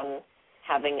embark on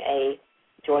having a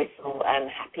joyful and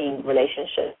happy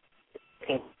relationship,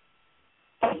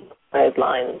 those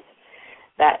lines,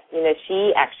 that,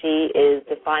 she actually is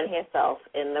defining herself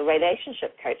in the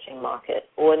relationship coaching market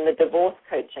or in the divorce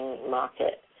coaching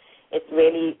market. It's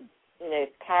really,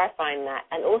 clarifying that,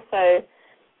 and also,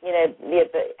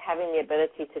 having the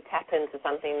ability to tap into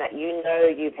something that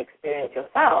you've experienced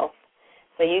yourself,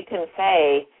 so you can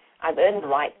say, I've earned the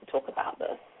right to talk about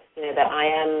this, that I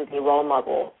am the role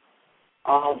model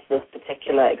of this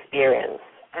particular experience,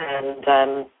 and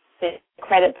the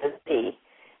credibility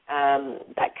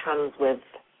that comes with,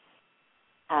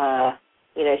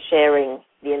 sharing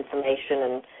the information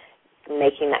and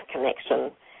making that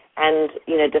connection, and,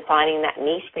 defining that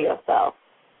niche for yourself.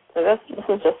 So this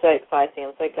is just so exciting.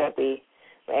 I'm so glad we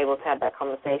were able to have that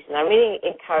conversation. I really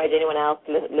encourage anyone else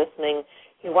listening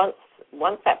who wants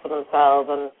that for themselves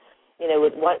and,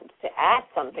 would want to add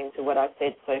something to what I've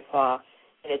said so far,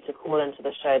 to call into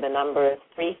the show. The number is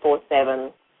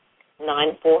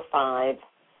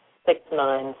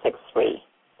 347-945-6963.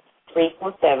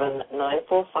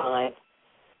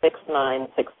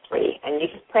 347-945-6963. And you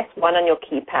just press 1 on your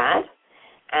keypad,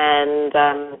 and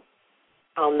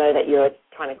I'll know that you're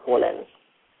trying to call in.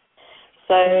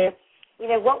 So,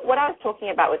 what I was talking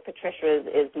about with Patricia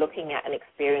is looking at an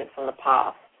experience from the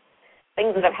past,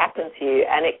 things that have happened to you.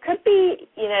 And it could be,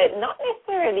 not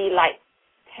necessarily like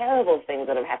terrible things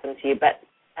that have happened to you, but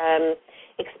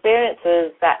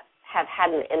experiences that have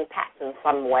had an impact in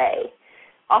some way.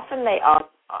 Often they are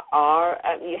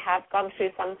you have gone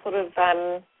through some sort of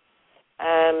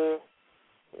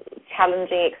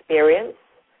challenging experience,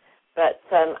 but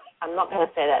I'm not going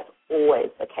to say that's always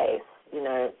the case.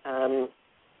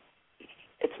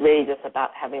 It's really just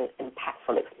about having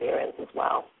impactful experience as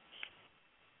well.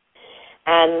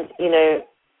 And,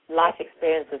 life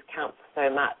experiences count for so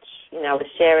much. I was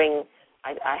sharing,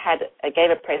 I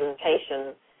gave a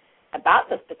presentation about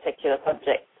this particular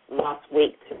subject last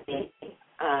week to the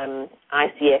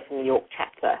ICF New York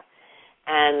chapter,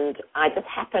 and I just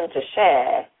happened to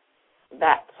share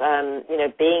that,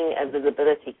 being a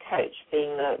visibility coach,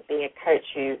 being a coach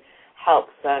who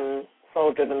helps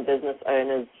soul-driven business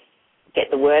owners get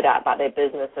the word out about their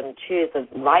business and choose the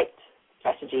right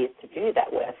strategies to do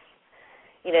that with,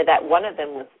 that one of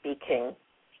them was speaking.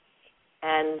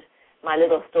 And my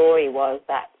little story was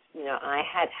that, I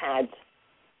had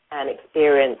an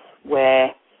experience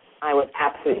where I was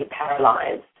absolutely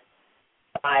paralyzed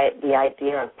by the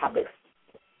idea of public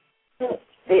speaking.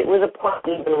 It was a point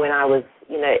even when I was,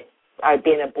 I'd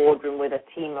be in a boardroom with a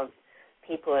team of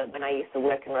people when I used to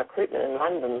work in recruitment in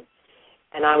London,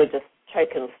 and I would just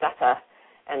choke and stutter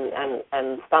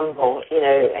and stumble,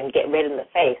 and get red in the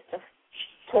face, just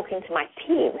talking to my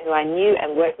team who I knew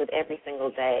and worked with every single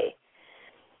day.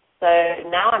 So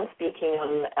now I'm speaking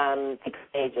on big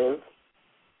stages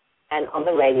and on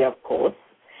the radio, of course,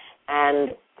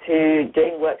 and to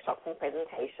doing workshops and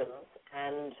presentations,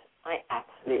 and I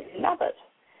absolutely love it.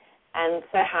 And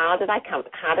so how did I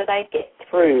get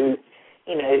through,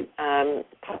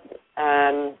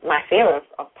 my fear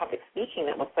of public speaking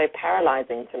that was so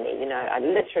paralyzing to me? I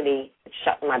literally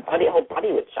my whole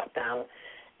body would shut down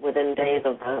within days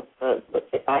of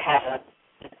if I had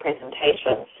a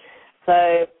presentation.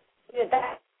 So that's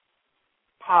a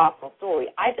powerful story.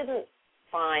 I didn't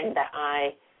find that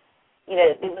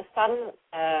there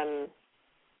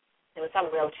was some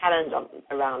real challenge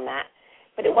around that,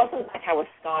 but it wasn't like I was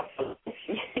scarred for life.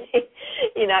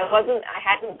 I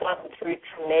hadn't gone through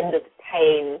tremendous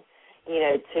pain,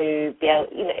 to be able,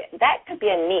 that could be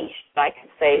a niche, I could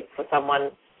say, for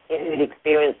someone who'd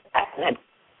experienced that and had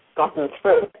gotten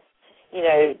through,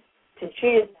 to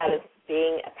choose that as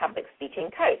being a public speaking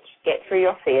coach. Get through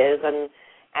your fears and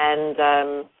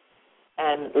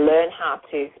learn how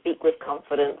to speak with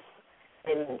confidence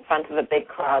in front of a big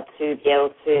crowd to be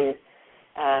able to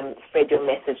spread your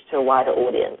message to a wider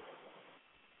audience.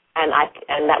 And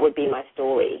that would be my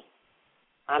story.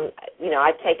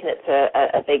 I've taken it to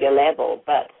a bigger level,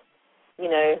 but,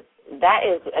 that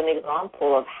is an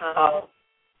example of how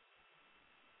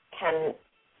can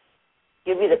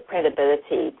give you the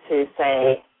credibility to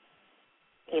say,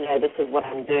 this is what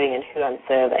I'm doing and who I'm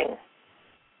serving.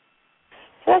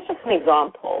 So that's just an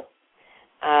example.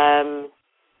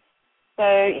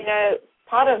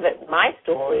 Part of it, my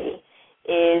story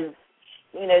is,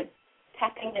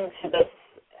 tapping into this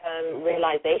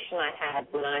realization I had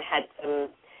when I had some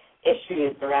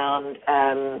issues around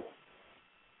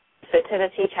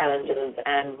fertility challenges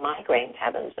and migraine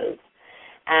challenges.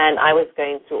 And I was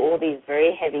going through all these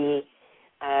very heavy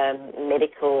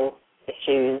medical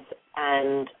issues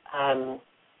and,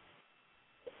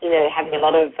 having a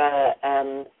lot of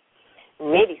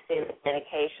really serious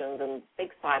medications and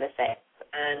big side effects,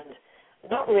 and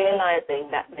not realizing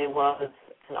that there was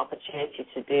an opportunity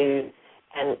to do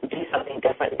something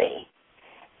differently.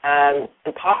 And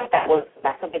part of that was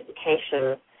lack of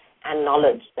education and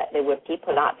knowledge that there were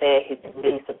people out there who could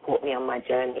really support me on my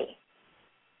journey.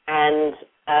 And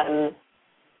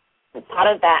part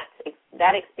of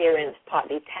that experience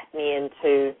partly tapped me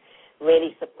into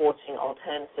really supporting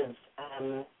alternative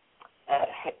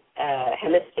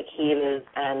holistic healers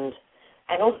and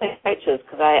also coaches,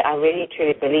 because I really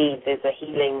truly believe there's a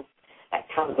healing that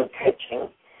comes with coaching.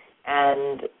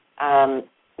 And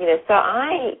so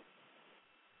I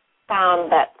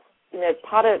found that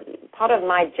part of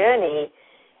my journey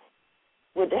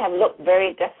would have looked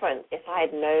very different if I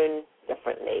had known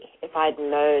differently. If I had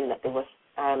known that there was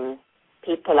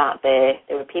people out there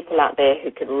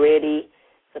who could really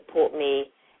support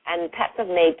me, and perhaps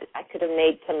I could have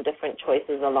made some different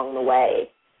choices along the way.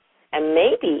 And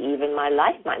maybe even my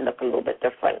life might look a little bit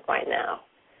different right now.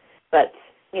 But,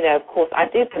 of course, I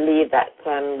do believe that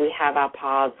we have our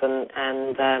paths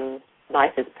and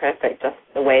life is perfect just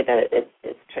the way that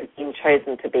it's been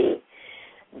chosen to be.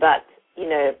 But,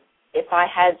 if I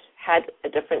had a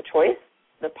different choice,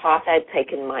 the path I'd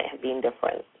taken might have been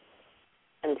different.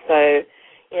 And so,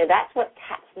 that's what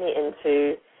taps me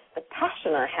into the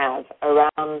passion I have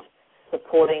around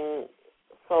supporting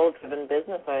soul-driven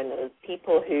business owners,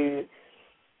 people who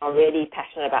are really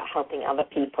passionate about helping other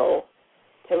people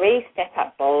to really step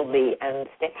up boldly and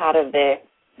step out of their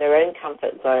own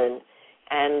comfort zone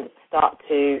and start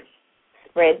to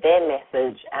spread their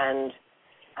message and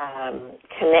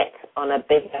connect on a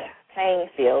bigger playing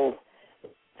field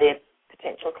with their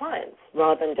potential clients,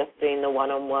 rather than just doing the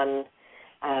one-on-one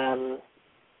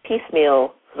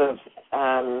piecemeal sort of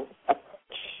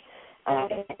approach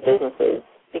businesses,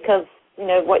 because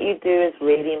what you do is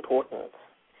really important.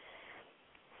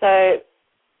 So,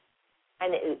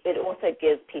 and it also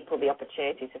gives people the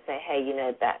opportunity to say, hey,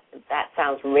 that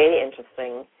sounds really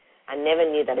interesting. I never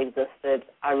knew that existed.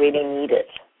 I really need it,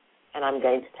 and I'm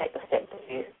going to take the step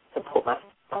to support my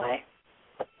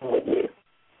working with you.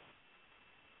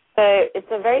 So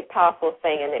it's a very powerful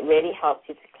thing, and it really helps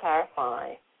you to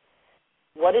clarify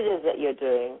what it is that you're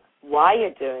doing, why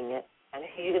you're doing it, and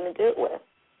who you're going to do it with.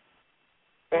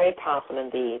 Very powerful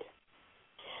indeed.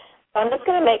 So I'm just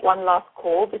going to make one last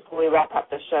call before we wrap up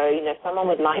the show. If someone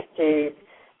would like to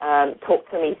talk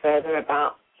to me further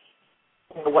about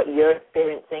what you're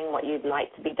experiencing, what you'd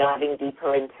like to be diving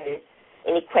deeper into,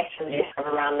 any questions you have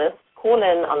around this, call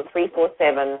in on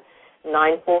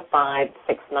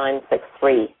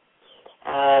 347-945-6963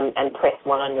 and press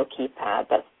 1 on your keypad.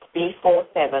 That's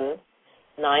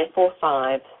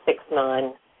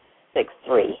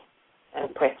 347-945-6963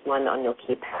 and press 1 on your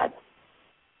keypad.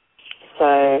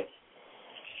 So,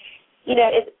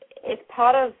 it's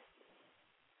part of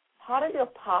your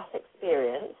past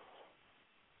experience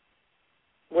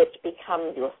which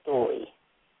becomes your story.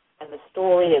 And the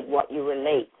story is what you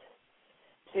relate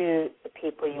to the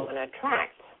people you want to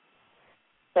attract,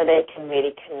 so they can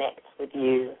really connect with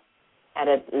you at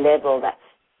a level that's,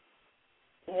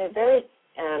 very,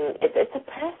 it's a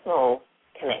personal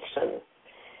connection.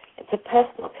 It's a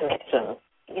personal connection.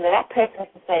 That person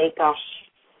can say, gosh,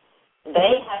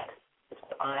 they have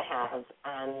what I have,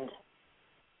 and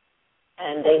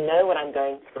they know what I'm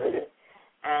going through,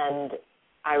 and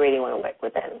I really want to work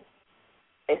with them.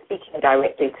 They're speaking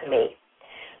directly to me.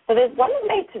 So there's one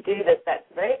way to do this that's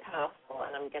very powerful,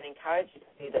 and I'm going to encourage you to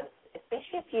do this,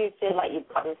 especially if you feel like you've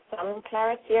gotten some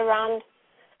clarity around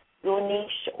your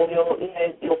niche or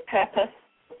your purpose,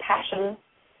 passion,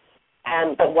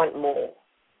 but want more.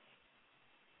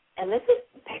 And this is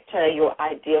to picture your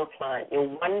ideal client, your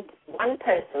one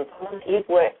person, someone that you've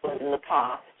worked with in the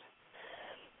past,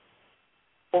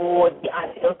 or the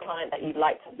ideal client that you'd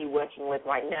like to be working with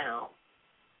right now,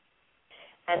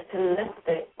 and to list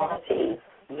their qualities,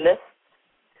 list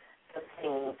the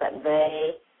things that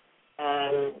the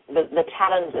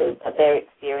challenges that they're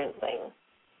experiencing,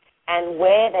 and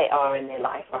where they are in their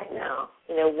life right now.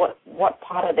 What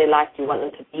part of their life do you want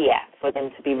them to be at for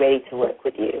them to be ready to work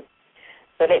with you?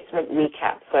 So let's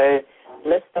recap. So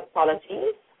list the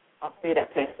qualities of who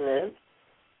that person is.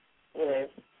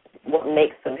 what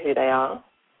makes them who they are,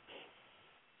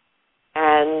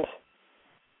 and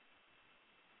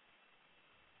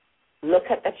look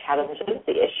at the challenges,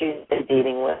 the issues they're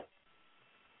dealing with,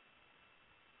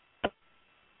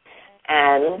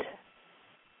 and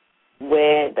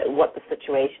what the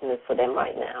situation is for them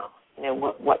right now.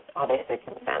 What are their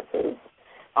circumstances?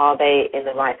 Are they in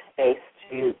the right space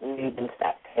to move into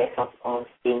that place of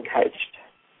being coached?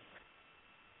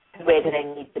 Where do they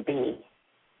need to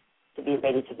be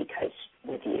ready to be coached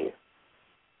with you?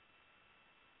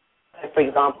 So, for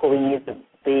example, we used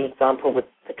the example with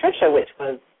Patricia, which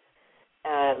was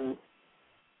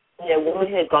a woman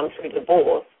who had gone through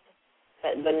divorce,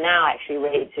 but now actually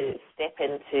ready to step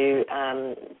into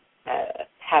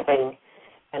having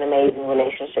an amazing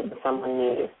relationship with someone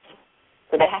new.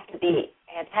 So they had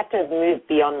to move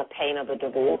beyond the pain of the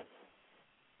divorce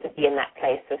to be in that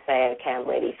place to say, okay, I'm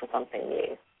ready for something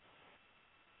new.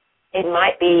 It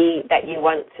might be that you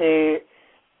want to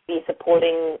be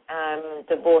supporting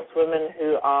divorced women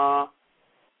who are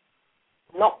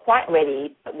not quite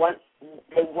ready, but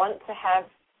they want to have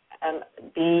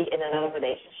be in another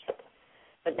relationship,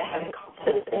 but they're having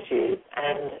confidence issues,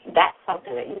 and that's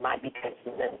something that you might be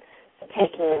coaching them. So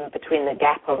taking them between the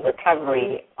gap of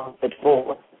recovery of the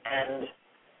divorce and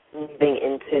moving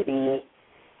into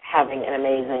having an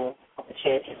amazing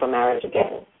opportunity for marriage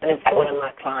again. And in fact, one of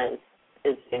my clients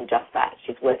is doing just that.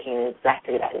 She's working in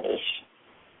exactly that niche,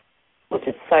 which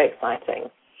is so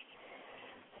exciting.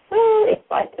 So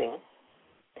exciting.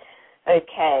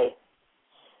 Okay.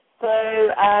 So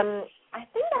I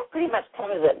think that pretty much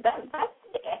covers it. That's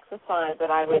the exercise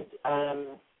that I would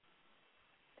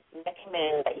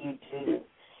recommend that you do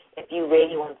if you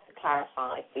really want to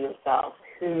clarify for yourself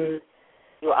who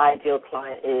your ideal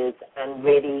client is and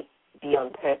really be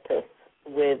on purpose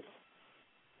with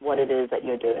what it is that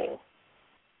you're doing.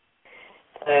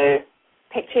 So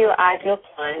picture your ideal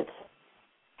client.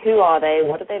 Who are they?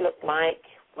 What do they look like?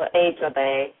 What age are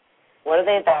they? What are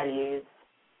their values?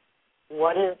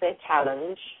 What is their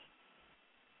challenge?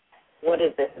 What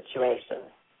is their situation?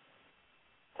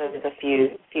 So there's a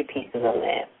few pieces on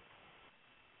there.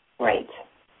 Great.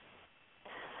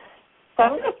 So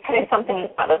I'm going to post something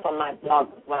about this on my blog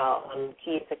as well on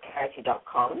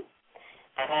keysclarity.com.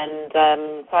 And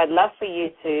so I'd love for you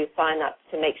to sign up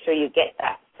to make sure you get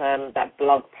that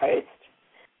blog post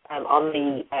on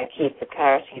the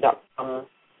keysclarity.com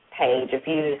page. If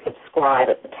you subscribe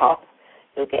at the top,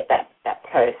 you'll get that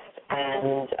post.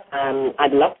 And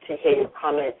I'd love to hear your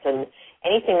comments and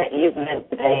anything that you've learned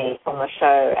today from the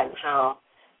show and how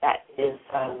that is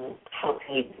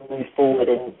helping you to move forward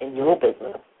in your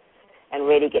business and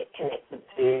really get connected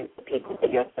to the people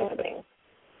that you're serving.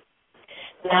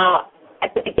 Now,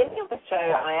 at the beginning of the show,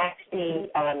 I actually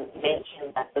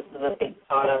mentioned that this is a big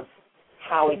part of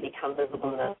how we become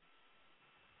visible now.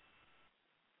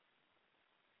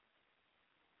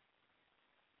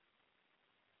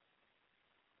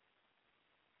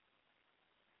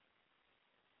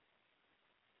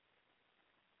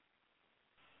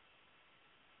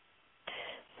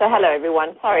 So hello, everyone.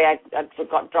 Sorry, I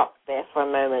got dropped there for a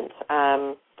moment,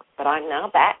 but I'm now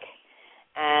back.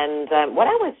 And what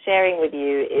I was sharing with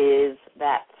you is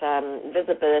that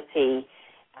visibility,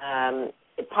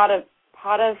 part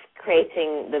of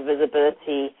creating the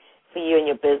visibility for you and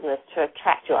your business to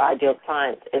attract your ideal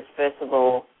clients is, first of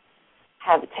all,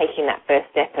 taking that first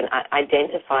step and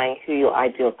identifying who your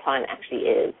ideal client actually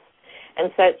is.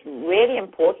 And so it's really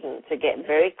important to get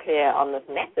very clear on this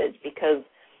message because,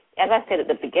 as I said at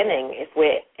the beginning, if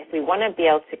we want to be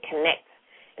able to connect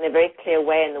in a very clear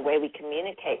way in the way we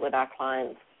communicate with our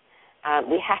clients,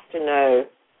 we have to know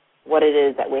what it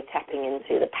is that we're tapping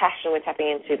into, the passion we're tapping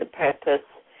into, the purpose,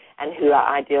 and who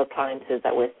our ideal client is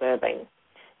that we're serving.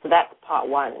 So that's part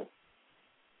one.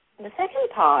 The second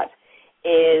part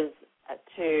is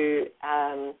to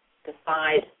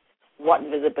decide what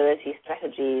visibility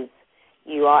strategies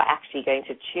you are actually going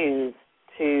to choose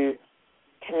to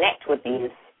connect with these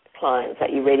clients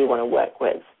that you really want to work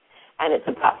with. And it's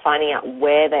about finding out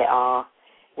where they are,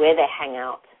 where they hang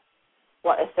out,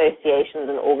 what associations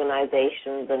and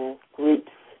organizations and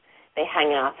groups they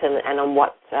hang out in, and on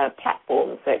what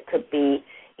platforms. So it could be,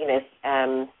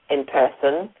 in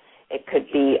person. It could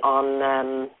be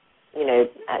on,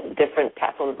 different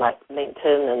platforms like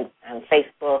LinkedIn and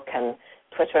Facebook and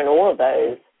Twitter and all of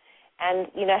those. And,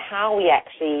 how we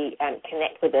actually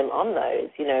connect with them on those,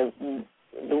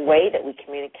 the way that we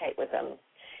communicate with them.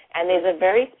 And there's a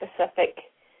very specific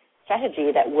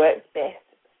strategy that works best,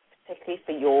 particularly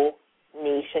for your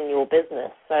niche and your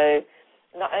business. So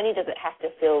not only does it have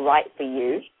to feel right for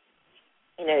you,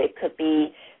 it could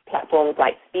be platforms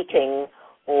like speaking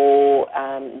or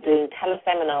doing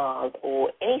teleseminars,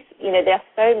 or any, there are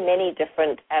so many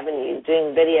different avenues,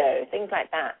 doing video, things like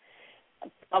that,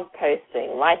 blog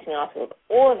posting, writing articles,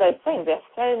 all of those things. There are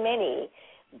so many,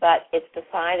 but it's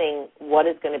deciding what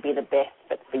is going to be the best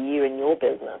fit for you and your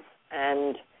business.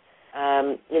 And,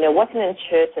 what's an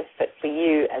intuitive fit for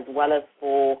you as well as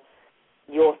for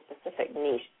your specific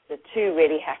niche. The two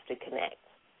really have to connect.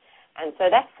 And so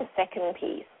that's the second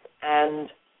piece.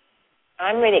 And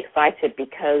I'm really excited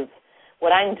because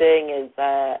what I'm doing is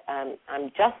I'm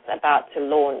just about to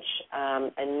launch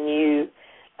a new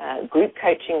group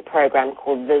coaching program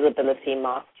called Visibility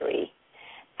Mastery.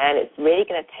 And it's really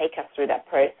going to take us through that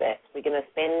process. We're going to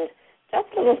spend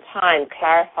just a little time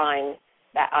clarifying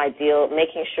that ideal,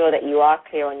 making sure that you are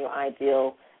clear on your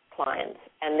ideal client.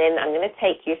 And then I'm going to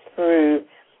take you through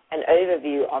an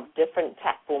overview of different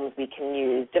platforms we can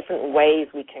use, different ways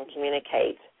we can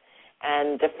communicate,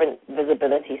 and different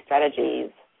visibility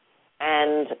strategies.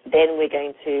 And then we're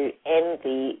going to end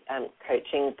the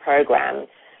coaching program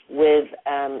with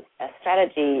a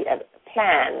strategy, a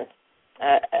plan,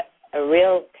 a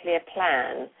real clear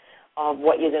plan of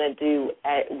what you're going to do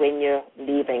when you're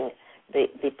leaving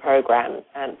the program,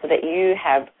 so that you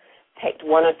have picked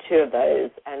one or two of those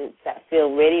and that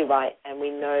feel really right, and we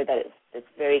know that it's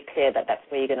very clear that that's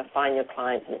where you're going to find your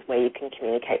clients and it's where you can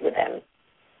communicate with them.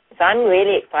 So I'm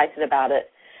really excited about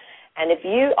it. And if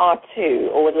you are too,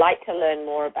 or would like to learn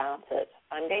more about it,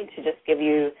 I'm going to just give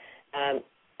you a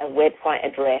website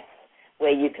address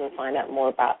where you can find out more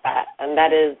about that, and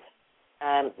that is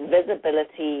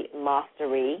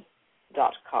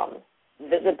visibilitymastery.com.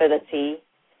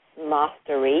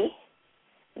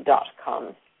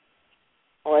 Visibilitymastery.com.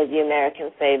 Or as the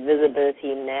Americans say,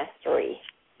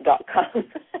 visibilitymastery.com.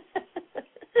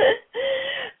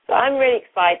 So I'm really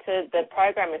excited. The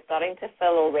program is starting to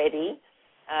fill already.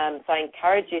 So I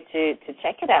encourage you to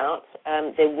check it out.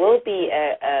 There will be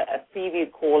a preview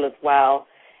call as well,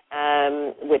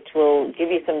 which will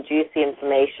give you some juicy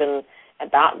information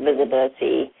about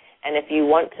visibility. And if you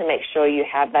want to make sure you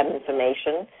have that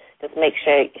information, just make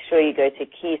sure you go to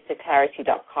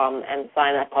keystoClarity.com and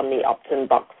sign up on the opt-in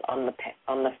box on the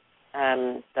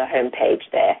home page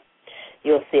there.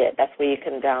 You'll see it. That's where you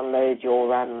can download your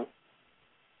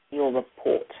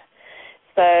report.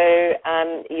 So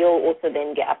you'll also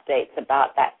then get updates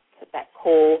about that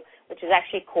call, which is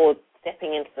actually called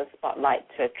Stepping into the Spotlight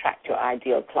to Attract Your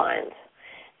Ideal Client.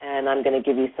 And I'm going to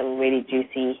give you some really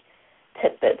juicy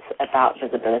tidbits about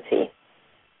visibility.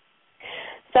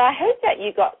 So I hope that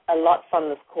you got a lot from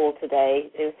this call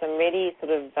today. There's some really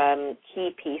sort of key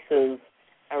pieces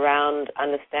around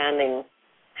understanding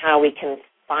how we can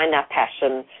find our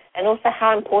passion and also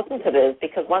how important it is,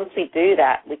 because once we do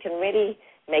that, we can really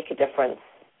make a difference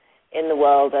in the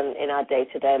world and in our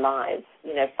day-to-day lives.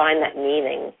 Find that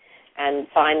meaning and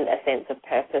find a sense of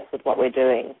purpose with what we're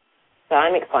doing. So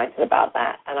I'm excited about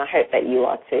that, and I hope that you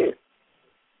are too.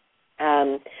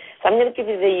 So I'm going to give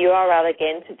you the URL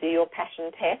again to do your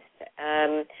passion test.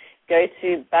 Go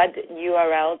to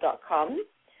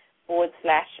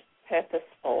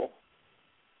budurl.com/purposeful.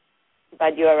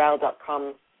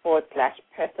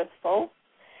 budurl.com/purposeful.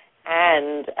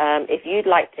 And if you'd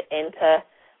like to enter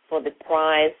for the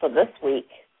prize for this week,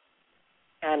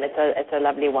 it's a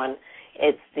lovely one.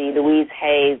 It's the Louise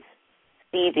Hayes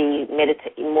CD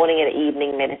morning and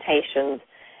evening meditations.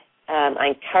 I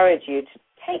encourage you to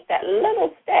take that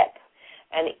little step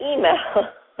and email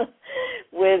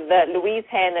with Louise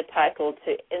Hay in the title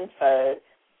to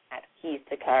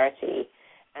info@keystoClarity,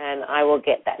 and I will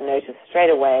get that notice straight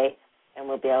away, and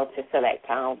we'll be able to select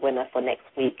our winner for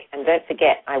next week. And don't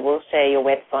forget, I will share your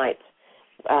website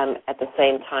at the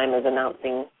same time as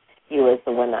announcing you as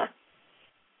the winner.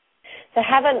 So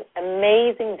have an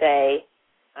amazing day.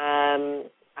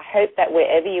 I hope that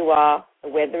wherever you are, the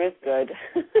weather is good,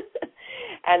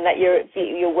 and that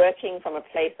you're working from a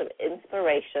place of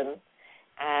inspiration,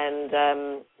 and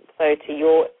so to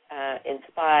your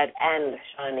inspired and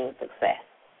shining success.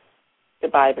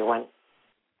 Goodbye, everyone.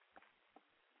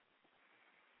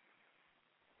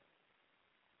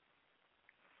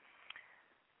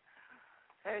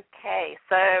 Okay,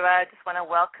 so I just want to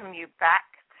welcome you back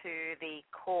to the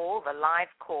call, the live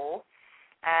call,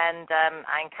 and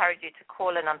I encourage you to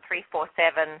call in on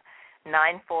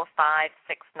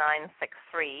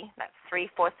 347-945-6963. That's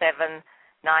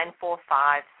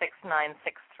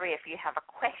 347-945-6963 if you have a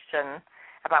question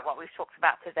about what we've talked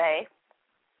about today.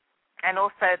 And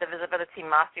also the Visibility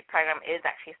Mastery Program is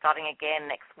actually starting again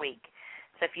next week.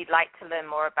 So if you'd like to learn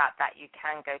more about that, you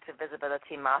can go to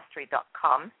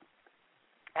visibilitymastery.com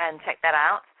and check that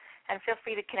out. And feel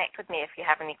free to connect with me if you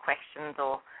have any questions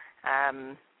or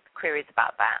queries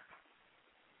about that.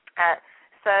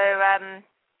 So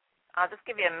I'll just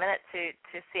give you a minute to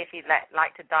see if you'd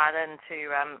like to dial in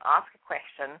to ask a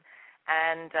question.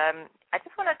 And I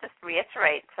just want to just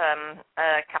reiterate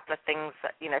a couple of things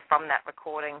that, from that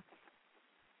recording,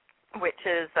 which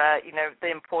is,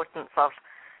 the importance of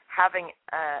having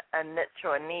a niche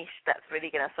or a niche that's really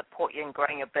going to support you in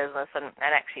growing your business and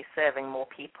actually serving more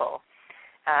people.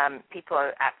 People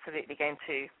are absolutely going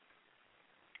to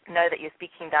know that you're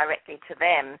speaking directly to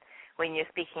them when you're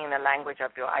speaking in the language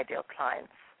of your ideal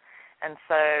clients. And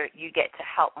so you get to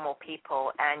help more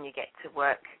people, and you get to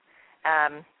work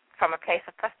from a place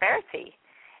of prosperity,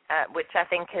 which I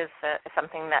think is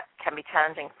something that can be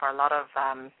challenging for a lot of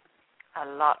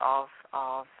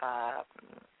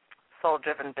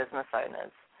soul-driven business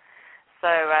owners. So,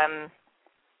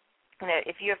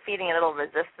 if you're feeling a little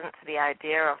resistant to the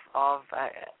idea of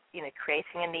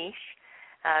creating a niche,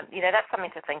 that's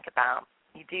something to think about.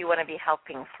 Do you want to be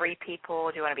helping 3 people,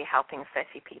 or do you want to be helping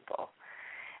 30 people?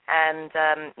 And,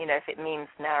 if it means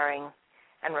narrowing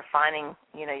and refining,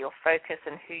 your focus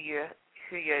and who you're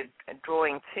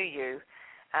drawing to you,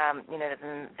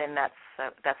 then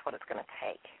that's what it's going to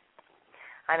take.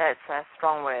 I know it's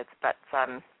strong words, but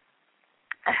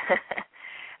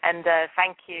and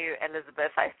thank you,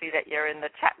 Elizabeth. I see that you're in the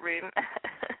chat room.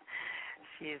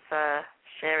 She's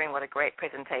sharing. What a great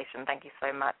presentation. Thank you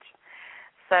so much.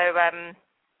 So,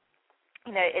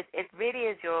 it really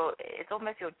is it's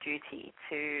almost your duty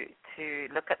to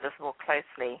look at this more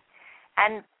closely.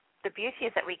 And the beauty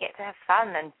is that we get to have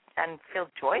fun and feel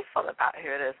joyful about who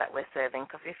it is that we're serving,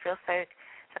 because we feel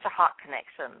such a heart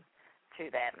connection to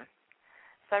them.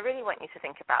 So I really want you to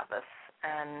think about this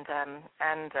and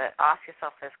ask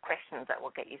yourself those questions that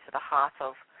will get you to the heart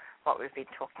of what we've been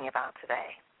talking about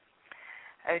today.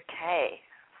 Okay,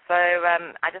 so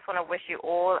I just want to wish you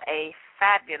all a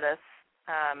fabulous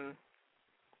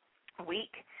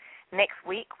week. Next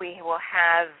week we will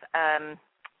have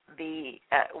the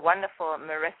wonderful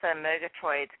Marissa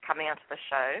Murgatroyd coming onto the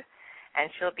show, and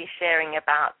she'll be sharing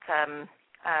about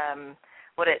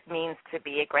what it means to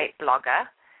be a great blogger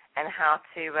and how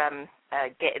to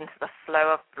get into the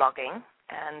flow of blogging.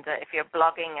 And if you're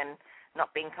blogging and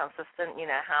not being consistent,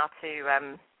 how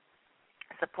to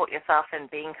support yourself in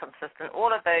being consistent,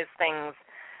 all of those things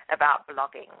about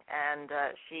blogging. And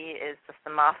she is just a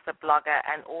master blogger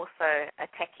and also a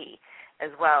techie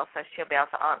as well, so she'll be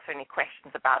able to answer any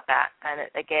questions about that. And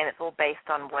again, it's all based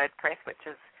on WordPress, which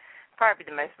is probably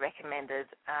the most recommended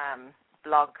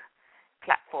blog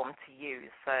platform to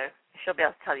use. So she'll be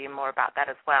able to tell you more about that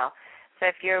as well. So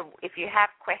if you have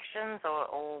questions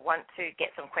or want to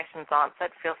get some questions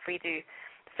answered, feel free to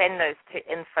send those to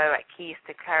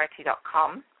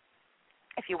info@keystoClarity.com.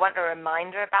 If you want a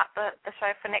reminder about the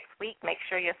show for next week, make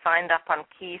sure you're signed up on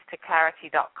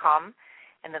keystoClarity.com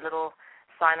in the little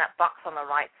sign-up box on the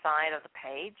right side of the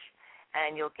page,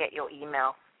 and you'll get your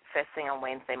email first thing on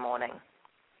Wednesday morning.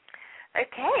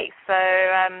 Okay, so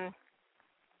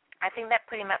I think that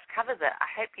pretty much covers it. I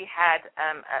hope you had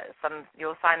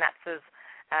your synapses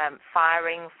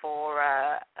firing for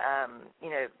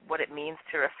what it means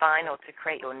to refine or to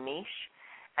create your niche,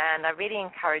 and I really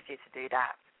encourage you to do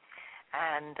that.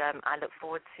 And I look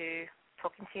forward to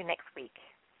talking to you next week.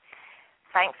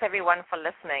 Thanks, everyone, for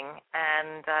listening,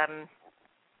 and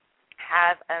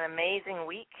have an amazing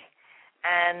week.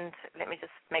 And let me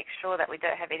just make sure that we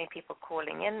don't have any people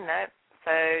calling in. No.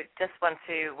 So just want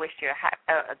to wish you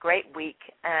a great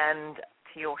week and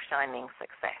to your shining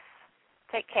success.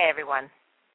 Take care, everyone.